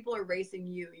 Those people are racing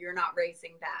you. You're not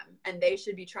racing them. And they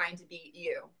should be trying to beat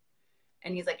you.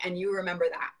 And he's like, and you remember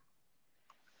that.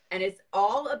 And it's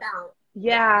all about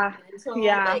mental,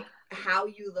 like, how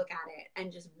you look at it,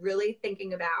 and just really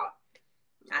thinking about,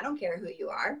 I don't care who you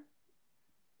are.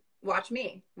 Watch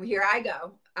me. Here I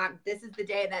go. This is the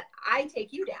day that I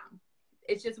take you down.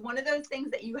 It's just one of those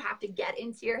things that you have to get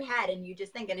into your head, and you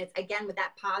just think, and it's again with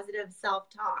that positive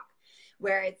self-talk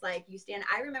where it's like you stand.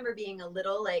 I remember being a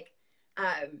little like,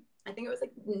 I think it was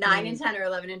like 9 and 10 or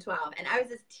 11 and 12. And I was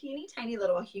this teeny tiny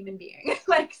little human being,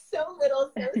 like so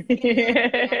little, so skinny.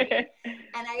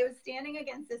 And I was standing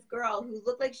against this girl who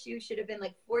looked like she should have been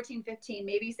like 14, 15,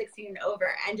 maybe 16 and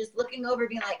over. And just looking over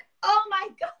being like, oh my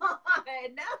God,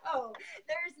 no,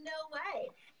 there's no way.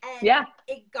 And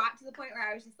it got to the point where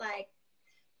I was just like,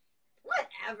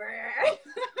 whatever. I'm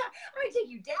gonna take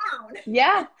you down.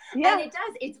 And it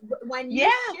does. It's when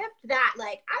you shift that,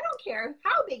 like, I don't care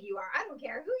how big you are. I don't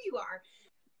care who you are.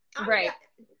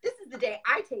 This is the day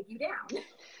I take you down.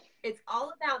 It's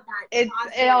all about that. This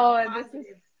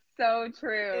is so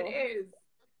true. It is.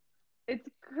 It's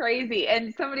crazy.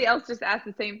 And somebody else just asked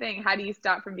the same thing. How do you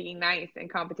stop from being nice in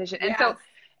competition? And so,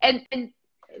 and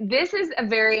this is a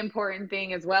very important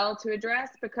thing as well to address,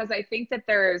 because I think that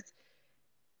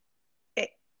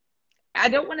I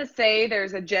don't want to say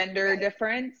there's a gender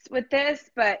difference with this,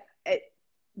 but it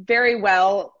very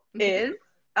well is.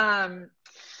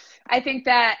 I think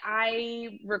that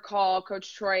I recall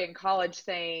Coach Troy in college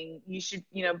saying you should,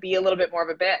 be a little bit more of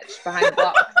a bitch behind the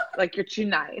blocks. Like, you're too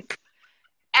nice.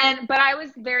 But I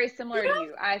was very similar to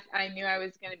you. I knew I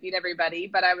was going to beat everybody,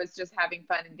 but I was just having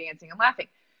fun and dancing and laughing.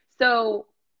 So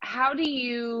how do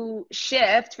you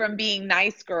shift from being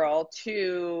nice girl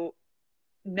to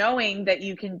knowing that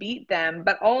you can beat them,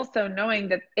 but also knowing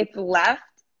that it's left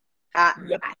at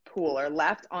the pool or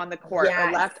left on the court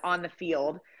or left on the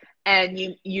field, and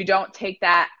you don't take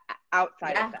that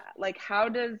outside of that? Like, how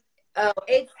does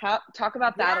talk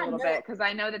about that a little bit, because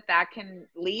I know that can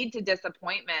lead to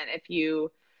disappointment if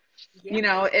you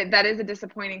that is a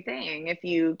disappointing thing if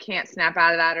you can't snap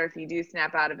out of that, or if you do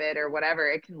snap out of it or whatever,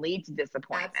 it can lead to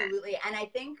disappointment. Absolutely. And I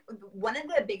think one of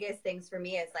the biggest things for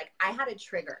me is, like, I had a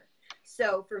trigger.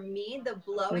 So for me, the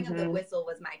blowing of the whistle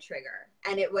was my trigger.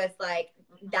 And it was like,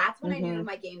 that's when I knew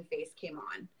my game face came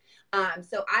on.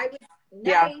 So I was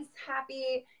nice,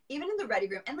 happy, even in the ready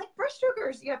room. And like,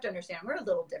 brushstrokers, you have to understand, we're a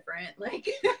little different. Like,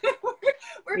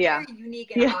 we're very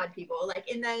unique and odd people. Like,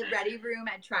 in the ready room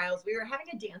at trials, we were having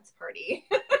a dance party.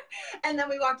 And then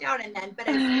we walked out, but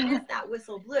as soon as that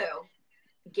whistle blew,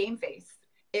 game face,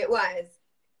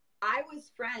 I was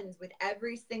friends with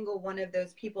every single one of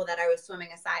those people that I was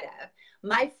swimming aside of.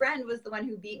 My friend was the one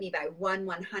who beat me by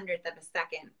 1/100th of a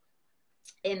second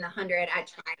in the 100 at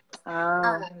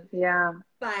trials.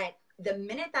 But the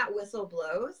minute that whistle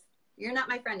blows, you're not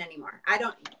my friend anymore.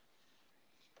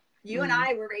 You and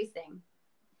I were racing.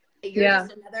 You're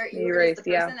just another, you're just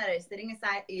the person that is sitting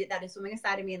aside, that is swimming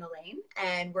aside of me in the lane,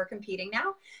 and we're competing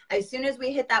now. As soon as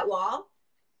we hit that wall,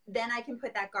 then I can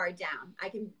put that guard down. I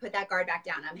can put that guard back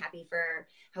down. I'm happy for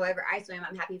however I swim.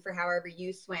 I'm happy for however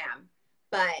you swam.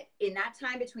 But in that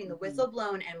time between the whistle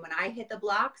blown and when I hit the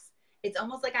blocks, it's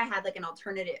almost like I had like an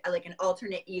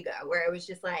alternate ego, where it was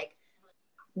just like,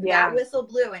 that whistle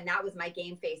blew and that was my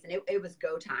game face, and it was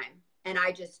go time. And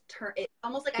I just turned it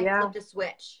almost like I flipped a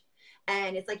switch.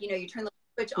 And it's like, you turn the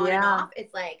switch on and off.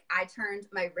 It's like I turned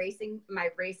my racing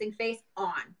face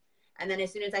on. And then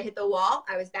as soon as I hit the wall,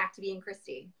 I was back to being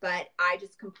Kristy. But I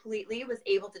just completely was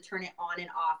able to turn it on and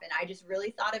off. And I just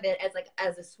really thought of it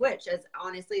as a switch, as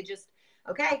honestly just,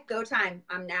 okay, go time.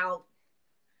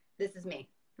 This is me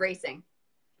racing.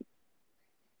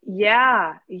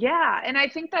 Yeah. And I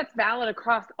think that's valid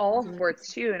across all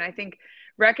sports too. And I think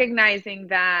recognizing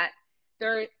that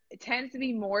there tends to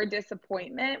be more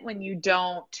disappointment when you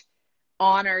don't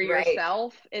honor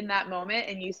yourself in that moment,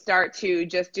 and you start to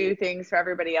just do things for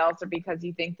everybody else, or because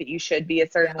you think that you should be a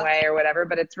certain way or whatever.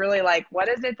 But it's really like, what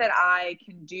is it that I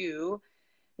can do,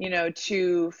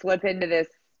 to flip into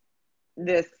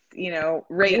this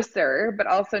racer, but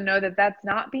also know that that's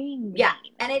not being mean.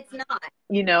 And it's not,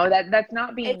 that's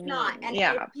not being it's not. And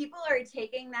if people are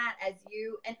taking that as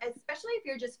you, and especially if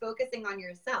you're just focusing on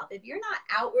yourself, if you're not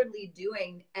outwardly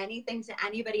doing anything to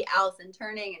anybody else and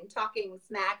turning and talking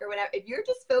smack or whatever, if you're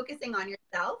just focusing on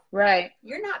yourself,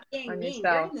 you're not being mean.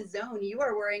 You're in the zone. You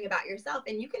are worrying about yourself,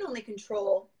 and you can only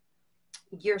control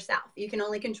yourself. You can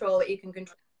only control what you can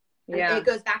control. Yeah. It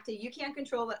goes back to, you can't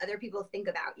control what other people think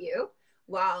about you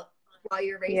while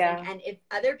you're racing. Yeah. And if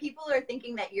other people are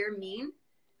thinking that you're mean,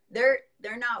 they're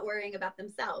not worrying about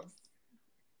themselves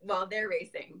while they're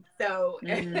racing. So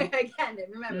again,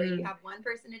 remember, you have one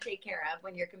person to take care of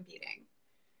when you're competing.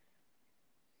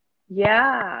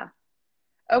 Yeah.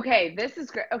 Okay, this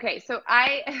is great. Okay, so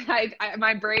I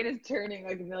my brain is turning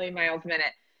like a million miles a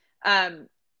minute.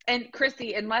 And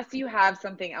Kristy, unless you have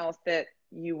something else that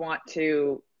you want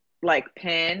to like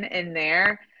pin in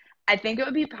there, I think it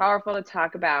would be powerful to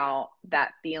talk about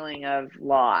that feeling of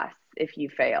loss if you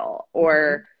fail,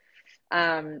 or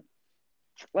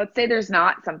let's say there's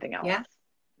not something else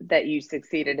that you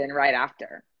succeeded in right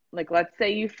after. Like, let's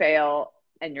say you fail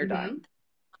and you're done,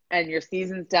 and your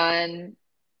season's done.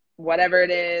 Whatever it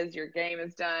is, your game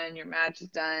is done, your match is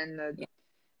done, the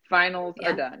finals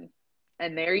are done.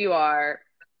 And there you are,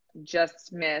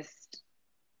 just missed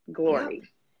glory.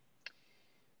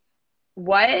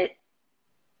 What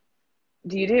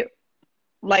do you do?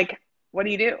 Like, what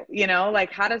do you do? You know,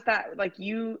 like, how does that, like,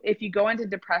 if you go into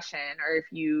depression, or if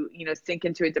you sink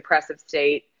into a depressive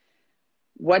state,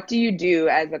 what do you do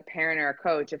as a parent or a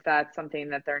coach if that's something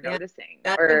that they're noticing,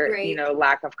 or,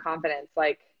 lack of confidence?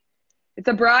 Like, it's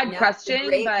a broad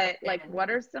question, but like, what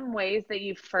are some ways that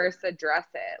you first address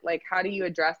it? Like, how do you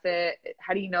address it?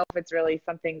 How do you know if it's really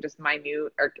something just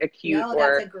minute or acute,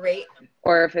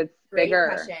 or if it's bigger?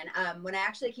 Question. When I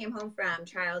actually came home from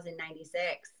trials in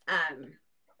 '96,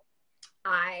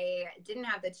 I didn't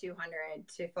have the 200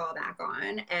 to fall back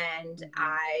on, and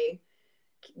I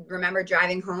remember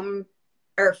driving home,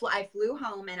 or I flew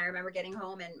home, and I remember getting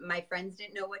home, and my friends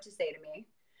didn't know what to say to me.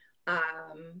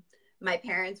 My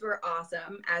parents were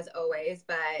awesome, as always,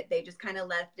 but they just kind of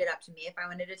left it up to me if I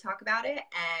wanted to talk about it,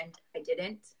 and I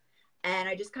didn't. And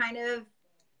I just kind of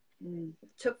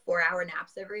took 4-hour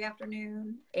naps every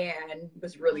afternoon, and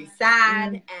was really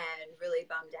sad and really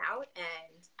bummed out.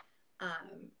 And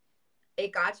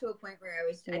it got to a point where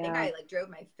I think I like drove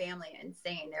my family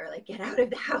insane. They were like, get out of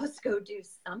the house, go do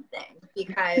something,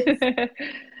 because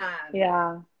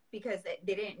because they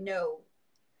didn't know,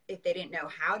 if they didn't know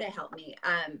how to help me.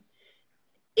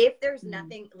 If there's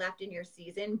nothing left in your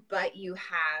season, but you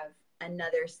have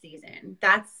another season,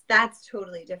 that's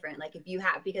totally different. Like, if you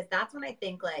have, because that's when I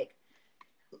think, like,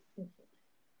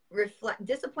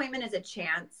 disappointment is a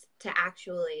chance to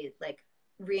actually, like,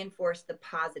 reinforce the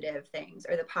positive things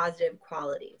or the positive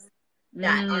qualities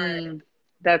that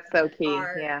that's so key.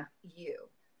 You,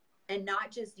 and not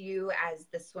just you as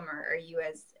the swimmer, or you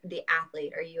as the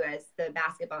athlete, or you as the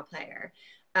basketball player.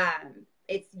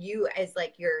 It's you as,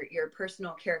 like, your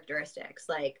personal characteristics,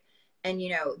 like, and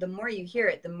the more you hear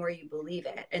it, the more you believe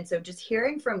it. And so just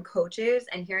hearing from coaches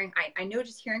and I know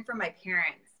just hearing from my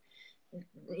parents,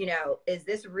 is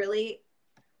this really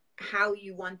how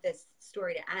you want this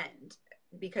story to end?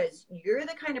 Because you're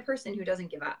the kind of person who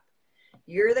doesn't give up.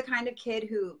 You're the kind of kid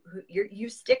who you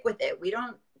stick with it. We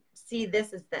don't see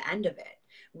this as the end of it.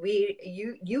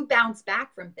 You bounce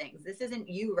back from things. This isn't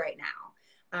you right now.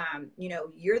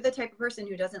 You're the type of person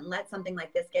who doesn't let something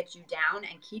like this get you down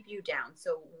and keep you down.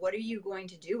 So what are you going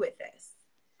to do with this?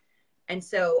 And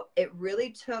so it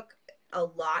really took a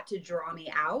lot to draw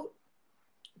me out,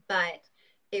 but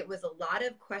it was a lot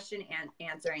of question and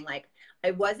answering. Like,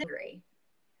 I wasn't angry,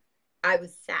 I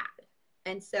was sad.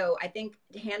 And so I think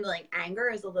handling anger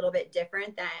is a little bit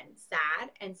different than sad.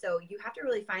 And so you have to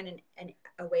really find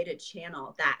a way to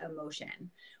channel that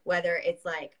emotion, whether it's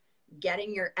like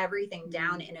getting your everything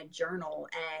down in a journal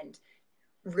and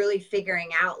really figuring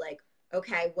out, like,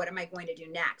 okay, what am I going to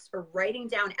do next? Or writing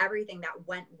down everything that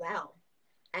went well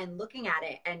and looking at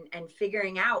it and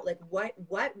figuring out, like, what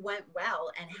went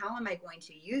well and how am I going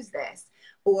to use this?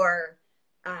 Or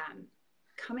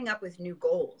coming up with new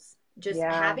goals. Just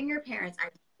having your parents, I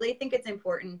really think it's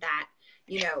important that,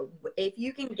 if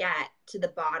you can get to the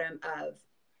bottom of,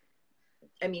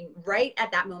 right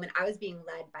at that moment, I was being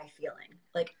led by feeling.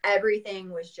 Like, everything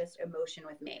was just emotion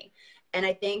with me. And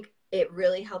I think it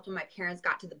really helped when my parents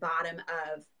got to the bottom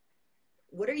of,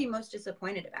 what are you most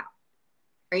disappointed about?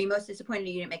 Are you most disappointed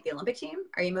you didn't make the Olympic team?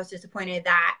 Are you most disappointed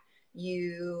that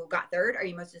you got third? Are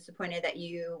you most disappointed that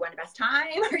you won the best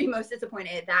time? Are you most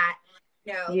disappointed that,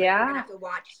 like, you're gonna have to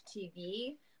watch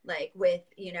TV, like, with,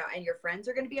 and your friends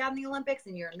are going to be on the Olympics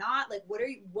and you're not? Like, what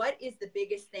is the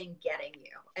biggest thing getting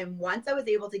you? And once I was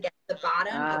able to get to the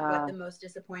bottom of what the most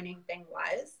disappointing thing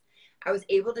was, I was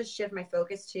able to shift my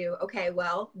focus to, okay,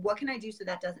 well, what can I do so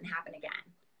that doesn't happen again?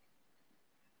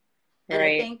 And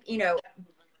I think,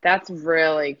 that's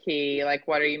really key. Like,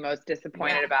 what are you most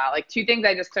disappointed about? Like, 2 things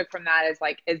I just took from that is,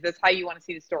 like, is this how you want to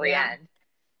see the story end?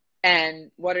 And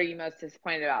what are you most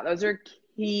disappointed about? Those are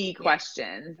key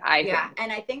questions, I think.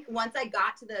 And I think once I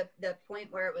got to the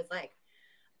point where it was like,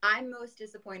 I'm most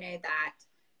disappointed that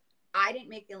I didn't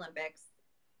make the Olympics,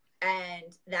 and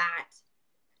that,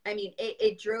 I mean,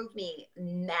 it drove me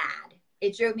mad.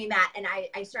 It drove me mad. And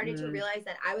I started to realize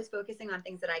that I was focusing on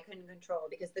things that I couldn't control,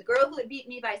 because the girl who had beat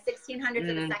me by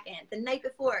 1600ths of a second the night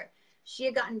before, she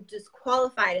had gotten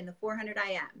disqualified in the 400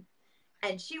 IM.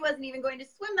 And she wasn't even going to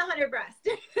swim the 100 breast.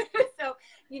 So,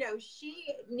 you know,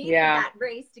 she needed that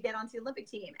race to get onto the Olympic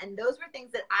team. And those were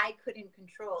things that I couldn't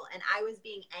control. And I was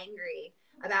being angry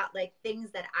about like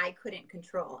things that I couldn't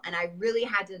control. And I really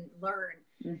had to learn,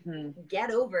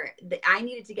 get over it. I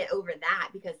needed to get over that,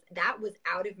 because that was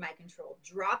out of my control.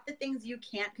 Drop the things you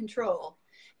can't control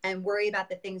and worry about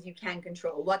the things you can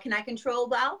control. What can I control?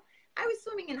 Well, I was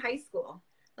swimming in high school.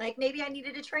 Like, maybe I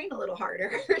needed to train a little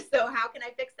harder. So how can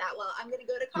I fix that? Well, I'm going to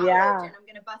go to college and I'm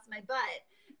going to bust my butt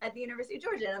at the University of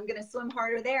Georgia, and I'm going to swim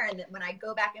harder there. And then when I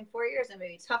go back in 4 years, I'm going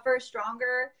to be tougher,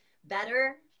 stronger,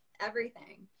 better,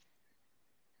 everything.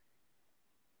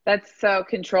 That's so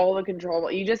control the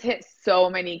controllable. You just hit so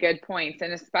many good points,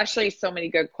 and especially so many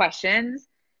good questions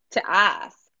to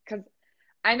ask. Because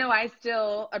I know I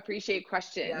still appreciate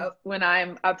questions when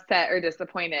I'm upset or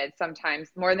disappointed sometimes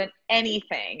more than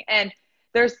anything. And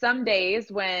there's some days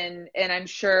when, and I'm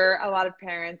sure a lot of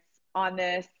parents on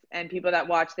this and people that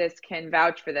watch this can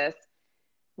vouch for this,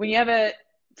 when you have a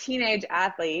teenage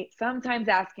athlete, sometimes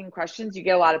asking questions, you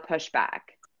get a lot of pushback.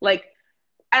 Like,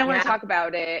 I don't want to talk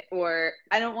about it, or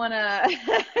I don't want to,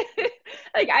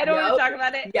 like, I don't want to talk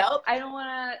about it. I don't want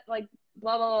to, like,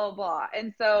 blah, blah, blah, blah.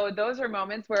 And so those are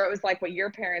moments where it was like what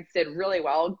your parents did really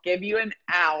well, give you an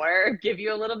hour, give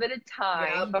you a little bit of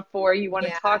time before you want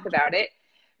to talk about it.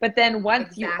 But then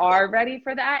once you are ready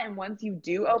for that, and once you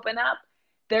do open up,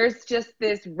 there's just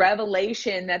this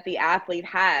revelation that the athlete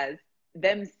has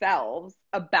themselves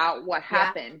about what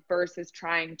happened versus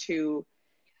trying to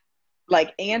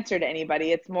like answer to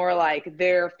anybody. It's more like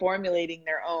they're formulating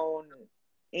their own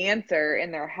answer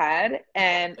in their head.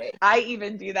 And I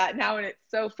even do that now, and it's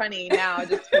so funny now,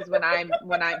 just because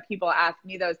when people ask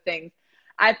me those things,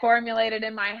 I formulate it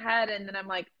in my head, and then I'm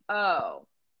like, oh,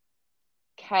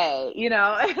 okay, you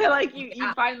know, like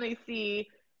you finally see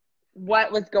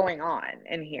what was going on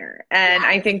in here. And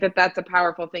I think that that's a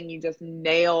powerful thing. You just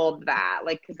nailed that,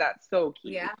 like, because that's so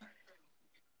key. Yeah.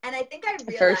 And I think I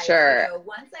realized, for sure, you know,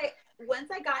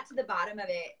 once I got to the bottom of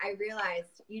it, I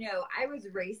realized, you know, I was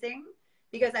racing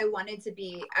because I wanted to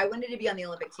be on the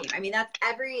Olympic team. I mean, that's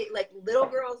every like little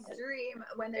girl's dream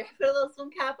when they put a little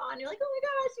swim cap on. You're like, oh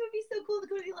my gosh, it would be so cool to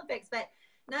go to the Olympics. But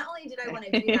not only did I want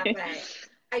to do that, but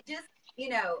I just, you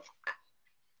know,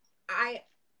 I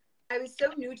was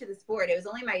so new to the sport.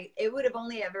 It would have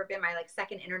only ever been my like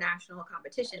second international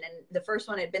competition. And the first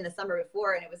one had been the summer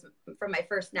before, and it was from my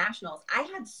first nationals. I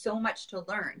had so much to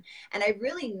learn, and I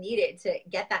really needed to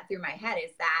get that through my head,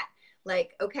 is that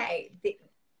like, okay,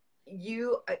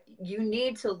 you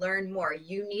need to learn more.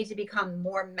 You need to become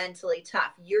more mentally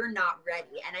tough. You're not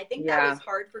ready. And I think that was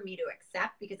hard for me to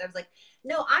accept, because I was like,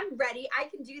 no, I'm ready. I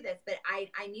can do this. But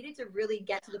I needed to really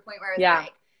get to the point where I was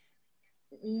like,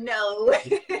 no,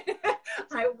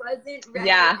 I wasn't ready,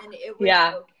 and it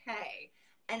was okay.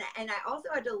 And I also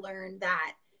had to learn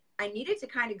that I needed to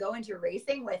kind of go into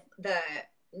racing with the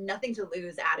nothing to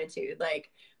lose attitude. Like,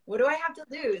 what do I have to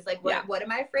lose? Like, what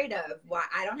am I afraid of? Why?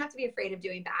 I don't have to be afraid of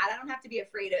doing bad. I don't have to be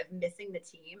afraid of missing the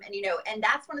team. And, you know, and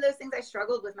that's one of those things I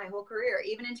struggled with my whole career.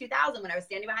 Even in 2000, when I was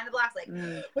standing behind the blocks, like,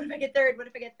 what if I get third? What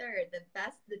if I get third?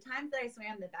 The times that I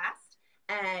swam the best,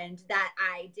 and that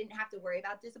I didn't have to worry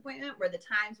about disappointment, were the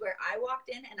times where I walked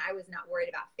in and I was not worried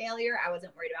about failure. I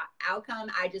wasn't worried about outcome.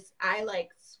 I like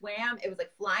swam. It was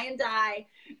like fly and die.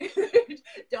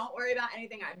 Don't worry about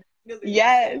anything.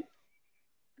 Yes.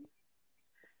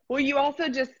 Well, you also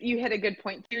you hit a good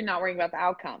point too, not worrying about the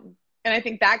outcome. And I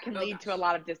think that can lead to a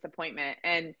lot of disappointment.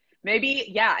 And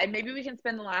maybe we can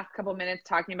spend the last couple minutes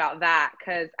talking about that,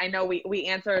 because I know we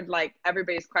answered like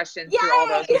everybody's questions through all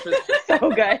those, which was so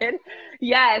good.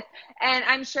 Yes. And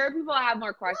I'm sure people have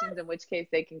more questions, in which case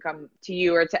they can come to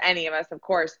you or to any of us, of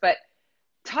course. But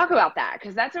talk about that,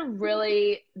 because that's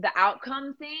the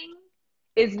outcome thing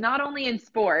is not only in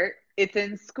sport, it's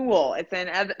in school, it's in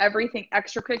everything,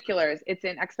 extracurriculars, it's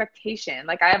in expectation.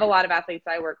 Like, I have a lot of athletes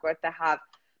I work with that have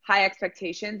high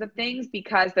expectations of things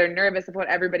because they're nervous of what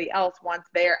everybody else wants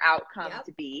their outcome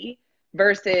to be,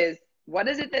 versus what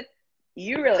is it that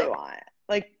you really want?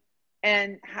 Like,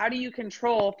 and how do you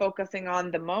control focusing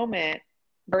on the moment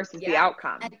versus the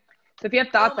outcome? So if you have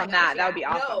thoughts on that, that would be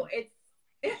awesome. No, it's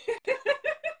it's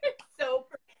so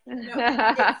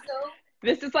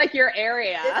this is like your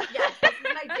area. This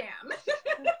is my jam.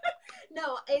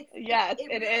 No, Yes,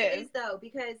 it it really is. is though,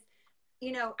 because,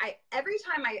 you know, every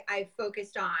time I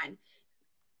focused on,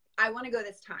 I want to go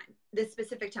this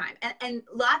specific time. And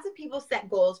lots of people set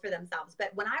goals for themselves.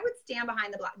 But when I would stand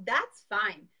behind the block, that's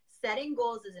fine. Setting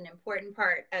goals is an important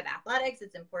part of athletics.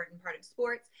 It's an important part of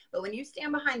sports. But when you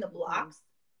stand behind the blocks,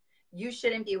 you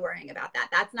shouldn't be worrying about that.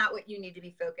 That's not what you need to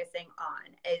be focusing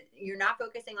on. You're not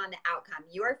focusing on the outcome.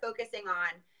 You are focusing on,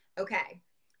 okay,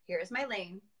 here's my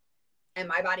lane and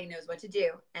my body knows what to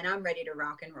do and I'm ready to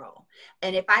rock and roll.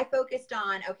 And if I focused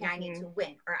on, okay, I need to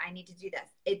win or I need to do this,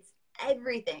 it's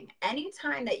everything.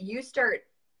 Anytime that you start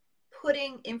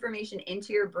putting information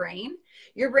into your brain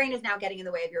is now getting in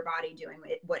the way of your body doing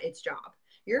what its job.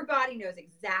 Your body knows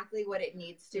exactly what it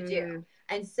needs to do.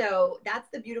 And so that's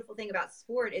the beautiful thing about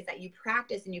sport, is that you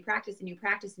practice and you practice and you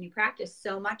practice and you practice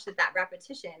so much that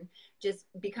repetition just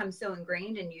becomes so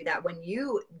ingrained in you that when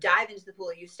you dive into the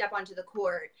pool, you step onto the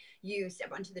court, you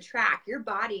step onto the track, your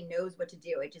body knows what to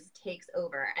do. It just takes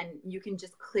over and you can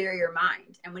just clear your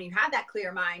mind. And when you have that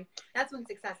clear mind, that's when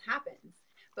success happens.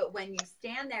 But when you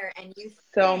stand there and you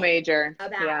so major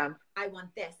about, I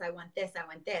want this, I want this, I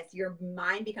want this, your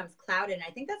mind becomes clouded. And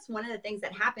I think that's one of the things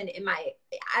that happened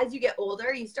as you get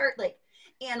older, you start like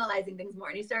analyzing things more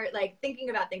and you start like thinking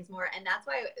about things more. And that's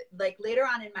why like later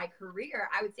on in my career,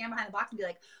 I would stand behind the box and be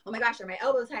like, oh my gosh, are my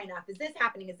elbows high enough? Is this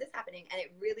happening? Is this happening? And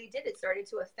it really did. It started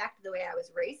to affect the way I was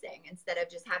racing instead of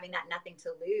just having that nothing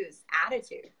to lose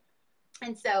attitude.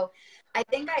 And so I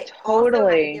think I also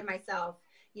had to give myself,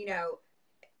 you know,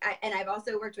 and I've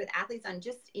also worked with athletes on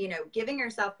just, you know, giving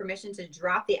yourself permission to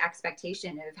drop the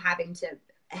expectation of having to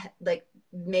like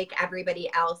make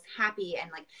everybody else happy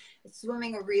and like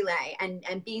swimming a relay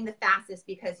and being the fastest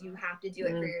because you have to do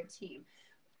it for your team.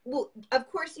 Well, of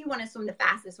course you want to swim the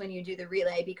fastest when you do the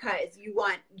relay because you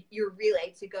want your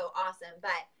relay to go awesome. But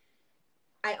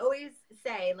I always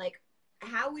say, like,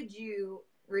 how would you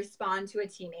respond to a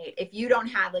teammate if you don't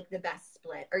have like the best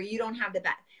split or you don't have the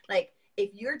best, like, if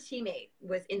your teammate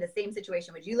was in the same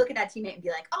situation, would you look at that teammate and be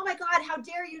like, oh my God, how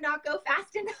dare you not go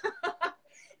fast enough?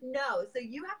 No. So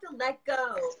you have to let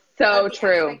go of the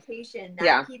expectation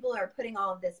that people are putting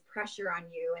all of this pressure on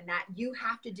you and that you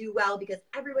have to do well because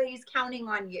everybody's counting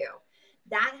on you.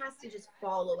 That has to just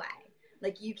fall away.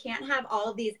 Like you can't have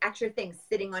all of these extra things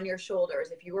sitting on your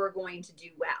shoulders if you are going to do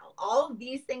well. All of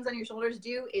these things on your shoulders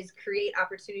do is create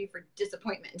opportunity for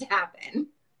disappointment to happen.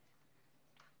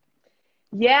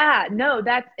 Yeah, no,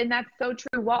 that's so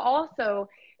true. Well, also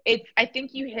I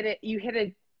think you hit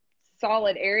a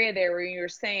solid area there where you're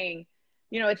saying,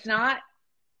 you know, it's not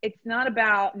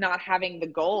about not having the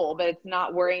goal, but it's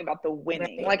not worrying about the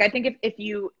winning. Right. Like, I think if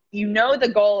you know the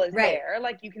goal is there,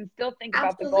 like you can still think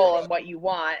about the goal and what you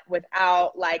want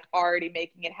without like already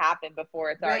making it happen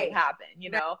before it's already happened, you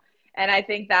know? And I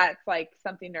think that's like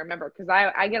something to remember because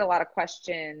I get a lot of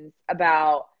questions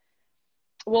about,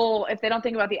 well, if they don't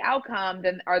think about the outcome,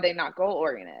 then are they not goal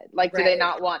oriented? Like, do they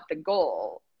not want the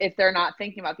goal if they're not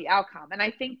thinking about the outcome? And I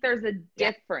think there's a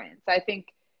difference. I think,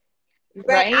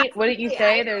 right? What did you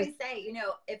say? I always say, you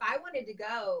know, if I wanted to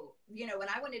go, you know, when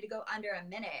I wanted to go under a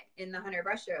minute in the 100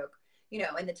 breaststroke, you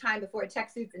know, in the time before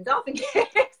tech suits and dolphin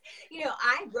kicks, you know,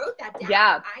 I wrote that down.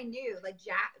 Yeah. I knew, like,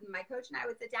 Jack, my coach and I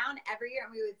would sit down every year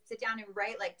and we would sit down and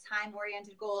write like time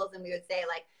oriented goals. And we would say,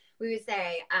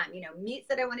 you know, meets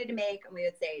that I wanted to make. And we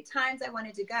would say times I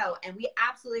wanted to go. And we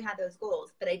absolutely had those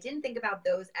goals, but I didn't think about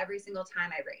those every single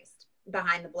time I raced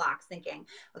behind the blocks thinking,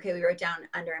 okay, we wrote down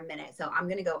under a minute. So I'm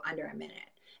going to go under a minute.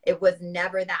 It was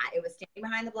never that. It was standing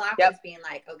behind the blocks, just being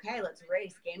like, okay, let's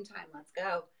race, game time. Let's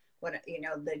go.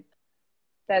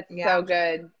 That's so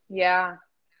good. Yeah.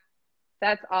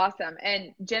 That's awesome.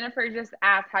 And Jennifer just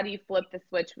asked, how do you flip the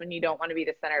switch when you don't want to be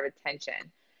the center of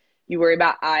attention? You worry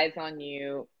about eyes on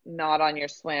you, not on your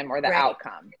swim or the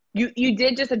outcome. You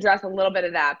did just address a little bit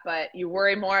of that, but you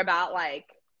worry more about like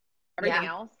everything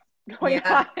else going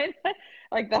on.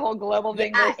 Like the whole global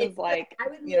thing versus like,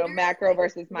 you know, macro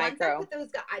versus micro. Once I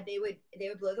put those, they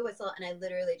would blow the whistle and I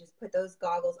literally just put those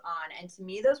goggles on. And to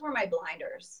me, those were my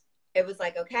blinders. It was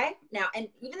like, okay, now, and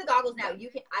even the goggles now,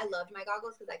 I loved my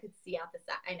goggles because I could see out the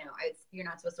side. I know you're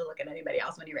not supposed to look at anybody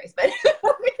else when you race, but,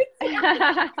 but now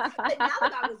the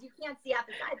goggles, you can't see out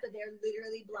the side, so they're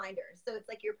literally blinders. So it's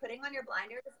like you're putting on your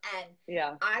blinders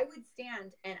and I would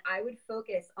stand and I would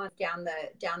focus on down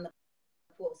the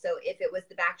pool. So if it was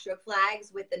the backstroke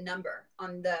flags with the number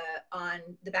on the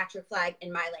backstroke flag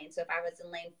in my lane. So if I was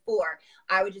in lane 4,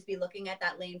 I would just be looking at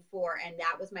that lane 4 and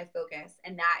that was my focus.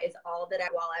 And that is all that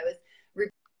while I was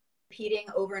repeating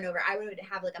over and over, I would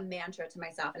have like a mantra to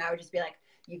myself and I would just be like,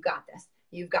 you got this.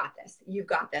 you've got this, you've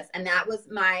got this. And that was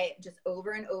my just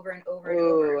over and over and over and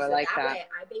Ooh, over. I So like that that. way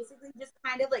I basically just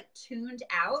kind of like tuned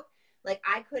out. Like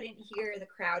I couldn't hear the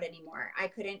crowd anymore. I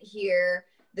couldn't hear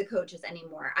the coaches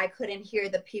anymore. I couldn't hear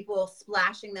the people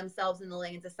splashing themselves in the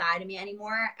lanes aside of me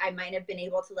anymore. I might have been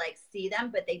able to like see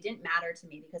them, but they didn't matter to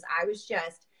me because I was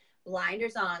just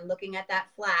blinders on, looking at that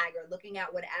flag or looking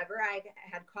at whatever I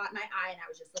had caught my eye, and I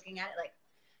was just looking at it like,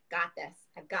 got this,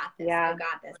 I've got this, Yeah. I've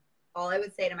got this. All I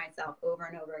would say to myself over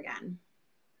and over again.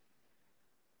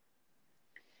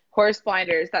 Horse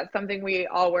blinders. That's something we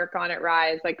all work on at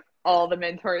Rise. Like all the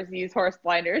mentors use horse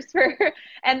blinders for,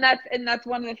 and that's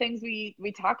one of the things we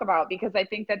talk about, because I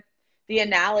think that the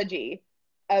analogy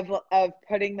of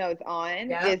putting those on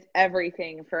Yep. is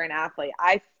everything for an athlete.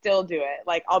 I still do it.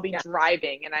 Like I'll be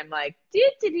driving and I'm like,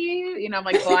 I'm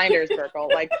like blinders circle,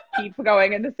 like keep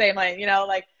going in the same lane,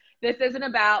 like this isn't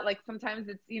about like, sometimes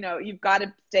it's, you've got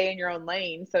to stay in your own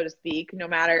lane, so to speak, no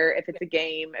matter if it's a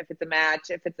game, if it's a match,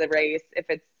 if it's a race, if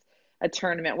it's a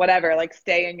tournament, whatever, like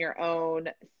stay in your own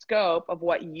scope of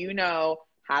what you know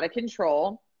how to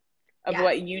control, of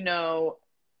what you know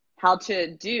how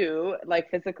to do,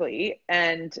 like physically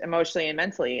and emotionally and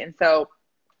mentally. And so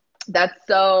that's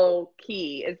so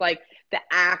key, is like the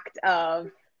act of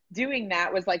doing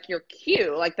that was like your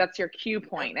cue, like that's your cue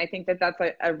point. I think that that's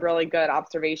a really good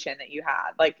observation that you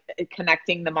had, like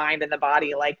connecting the mind and the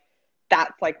body, like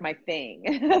that's like my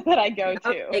thing that I go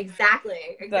to.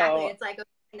 Exactly. So, it's like,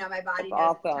 my body knows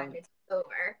awesome. it's time to take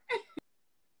over.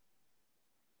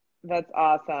 That's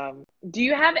awesome. Do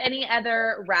you have any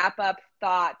other wrap up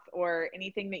thoughts or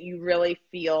anything that you really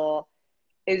feel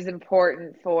is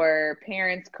important for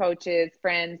parents, coaches,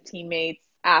 friends, teammates,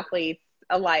 athletes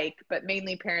alike, but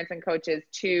mainly parents and coaches,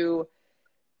 to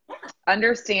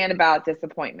understand about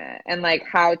disappointment and like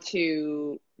how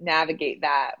to navigate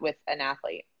that with an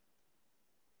athlete?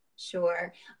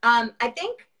 Sure. I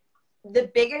think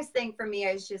the biggest thing for me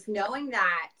is just knowing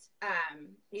that,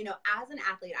 as an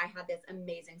athlete, I had this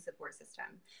amazing support system.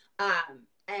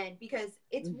 And because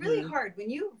it's really hard when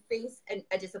you face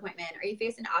a disappointment or you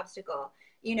face an obstacle,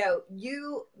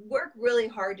 you work really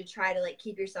hard to try to like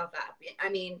keep yourself up. I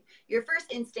mean, your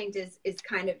first instinct is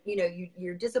kind of,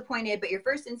 you're disappointed, but your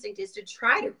first instinct is to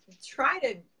try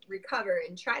to recover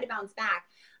and try to bounce back.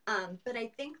 But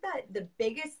I think that the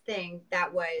biggest thing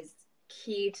that was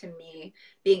key to me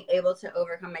being able to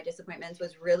overcome my disappointments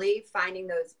was really finding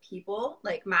those people,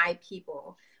 like my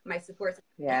support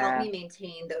system, to help me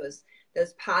maintain those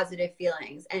positive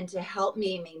feelings and to help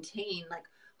me maintain like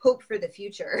hope for the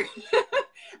future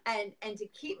and to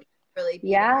keep me really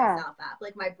beating myself up.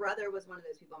 Like my brother was one of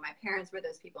those people, my parents were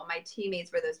those people, my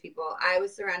teammates were those people. I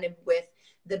was surrounded with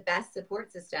the best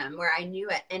support system where I knew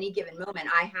at any given moment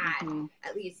I had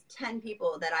at least 10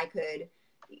 people that I could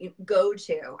go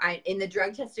to. In the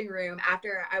drug testing room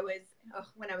after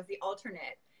when I was the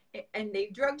alternate, and they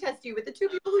drug test you with the two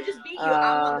people who just beat you.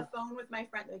 I'm on the phone with my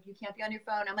friend, like, you can't be on your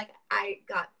phone. I'm like, I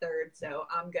got third, so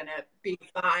I'm gonna be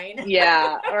fine.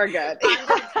 Yeah, we're good. I'm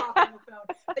gonna talk on the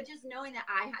phone. But just knowing that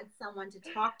I had someone to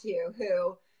talk to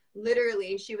who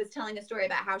literally, she was telling a story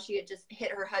about how she had just hit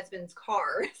her husband's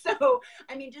car. So,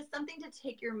 I mean, just something to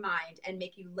take your mind and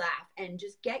make you laugh and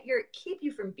just keep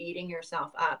you from beating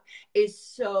yourself up is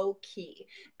so key.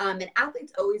 And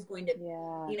athletes always going to,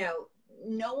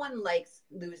 no one likes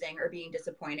losing or being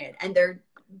disappointed, and they're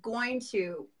going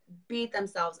to beat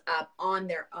themselves up on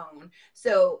their own.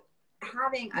 So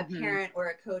having a parent or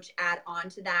a coach add on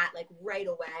to that, like right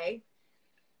away,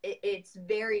 it's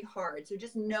very hard. So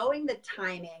just knowing the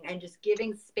timing and just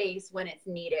giving space when it's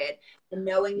needed, and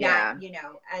knowing that,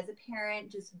 as a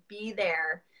parent, just be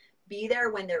there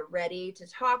when they're ready to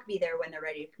talk, be there when they're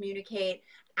ready to communicate,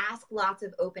 ask lots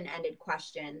of open-ended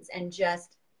questions, and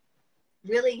just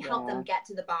really help them get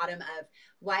to the bottom of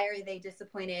why are they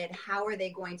disappointed? How are they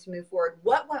going to move forward?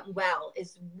 What went well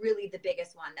is really the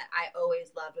biggest one that I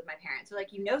always loved with my parents. So like,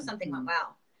 something went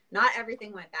well. Not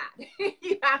everything went bad.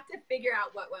 You have to figure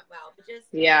out what went well, but just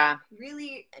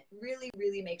really, really,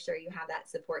 really make sure you have that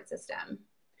support system.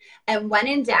 And when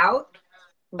in doubt,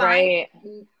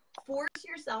 force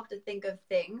yourself to think of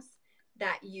things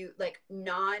that you like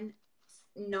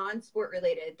non-sport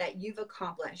related that you've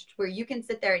accomplished, where you can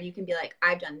sit there and you can be like,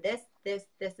 I've done this, this,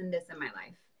 this, and this in my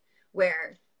life,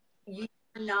 where you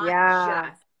are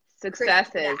not just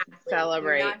successes,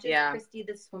 celebrate. You're not just Kristy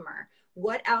the swimmer.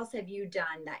 What else have you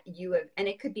done that you have, and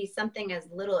it could be something as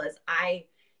little as I,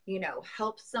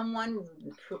 help someone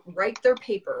write their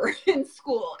paper in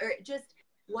school, or just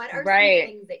what are some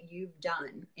things that you've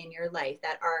done in your life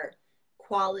that are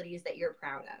qualities that you're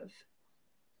proud of?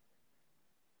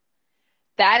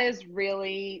 That is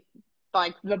really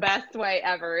like the best way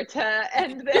ever to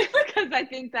end this, because I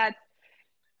think that's,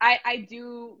 I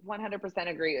do 100%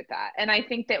 agree with that. And I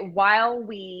think that while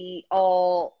we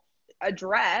all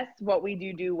address what we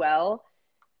do well,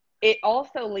 it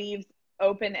also leaves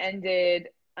open-ended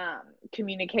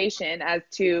communication as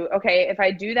to, okay, if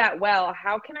I do that well,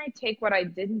 how can I take what I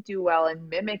didn't do well and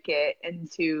mimic it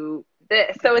into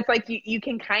this? So it's like you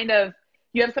can kind of,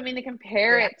 you have something to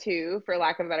compare it to, for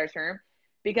lack of a better term,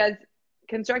 because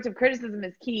constructive criticism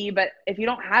is key. But if you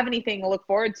don't have anything to look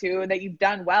forward to that you've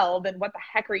done well, then what the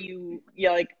heck are you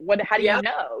like, how do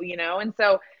you know? And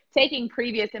so taking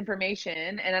previous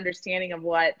information and understanding of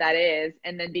what that is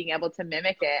and then being able to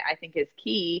mimic it, I think is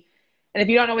key. And if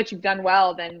you don't know what you've done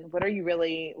well, then what are you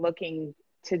really looking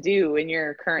to do in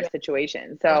your current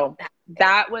situation? So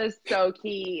that was so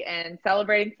key. And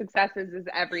celebrating successes is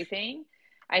everything.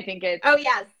 I think it's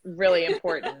really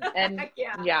important. And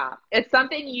it's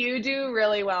something you do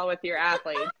really well with your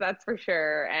athletes, that's for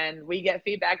sure. And we get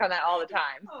feedback on that all the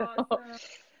time. So.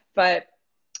 But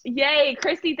yay,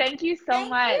 Kristy, thank you so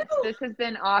much. This has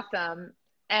been awesome.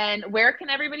 And where can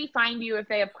everybody find you if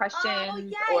they have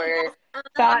questions or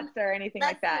thoughts or anything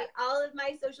like that? All of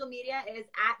my social media is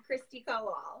at Kristy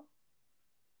Kowal.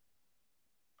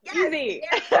 Yes, easy.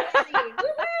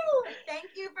 Woo-hoo! Thank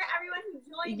you for everyone who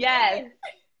joined. Yes.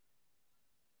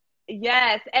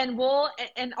 And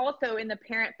and also in the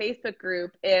parent Facebook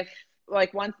group, if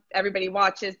like once everybody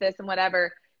watches this and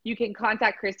whatever, you can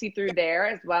contact Kristy through there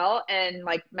as well and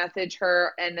like message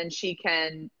her, and then she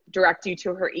can direct you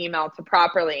to her email to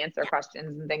properly answer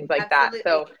questions and things like that.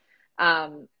 So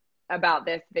about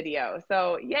this video.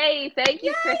 So yay. Thank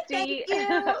you, Kristy. Thank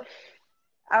you.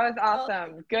 That was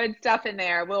awesome. Good stuff in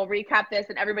there. We'll recap this,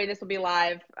 and everybody, this will be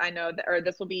live. I know that, or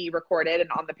this will be recorded and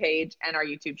on the page and our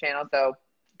YouTube channel. So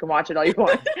you can watch it all you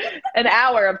want. An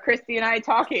hour of Kristy and I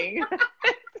talking.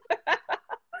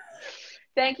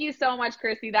 Thank you so much,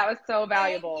 Kristy. That was so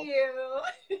valuable. Thank you.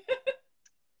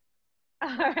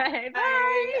 All right.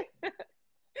 Bye.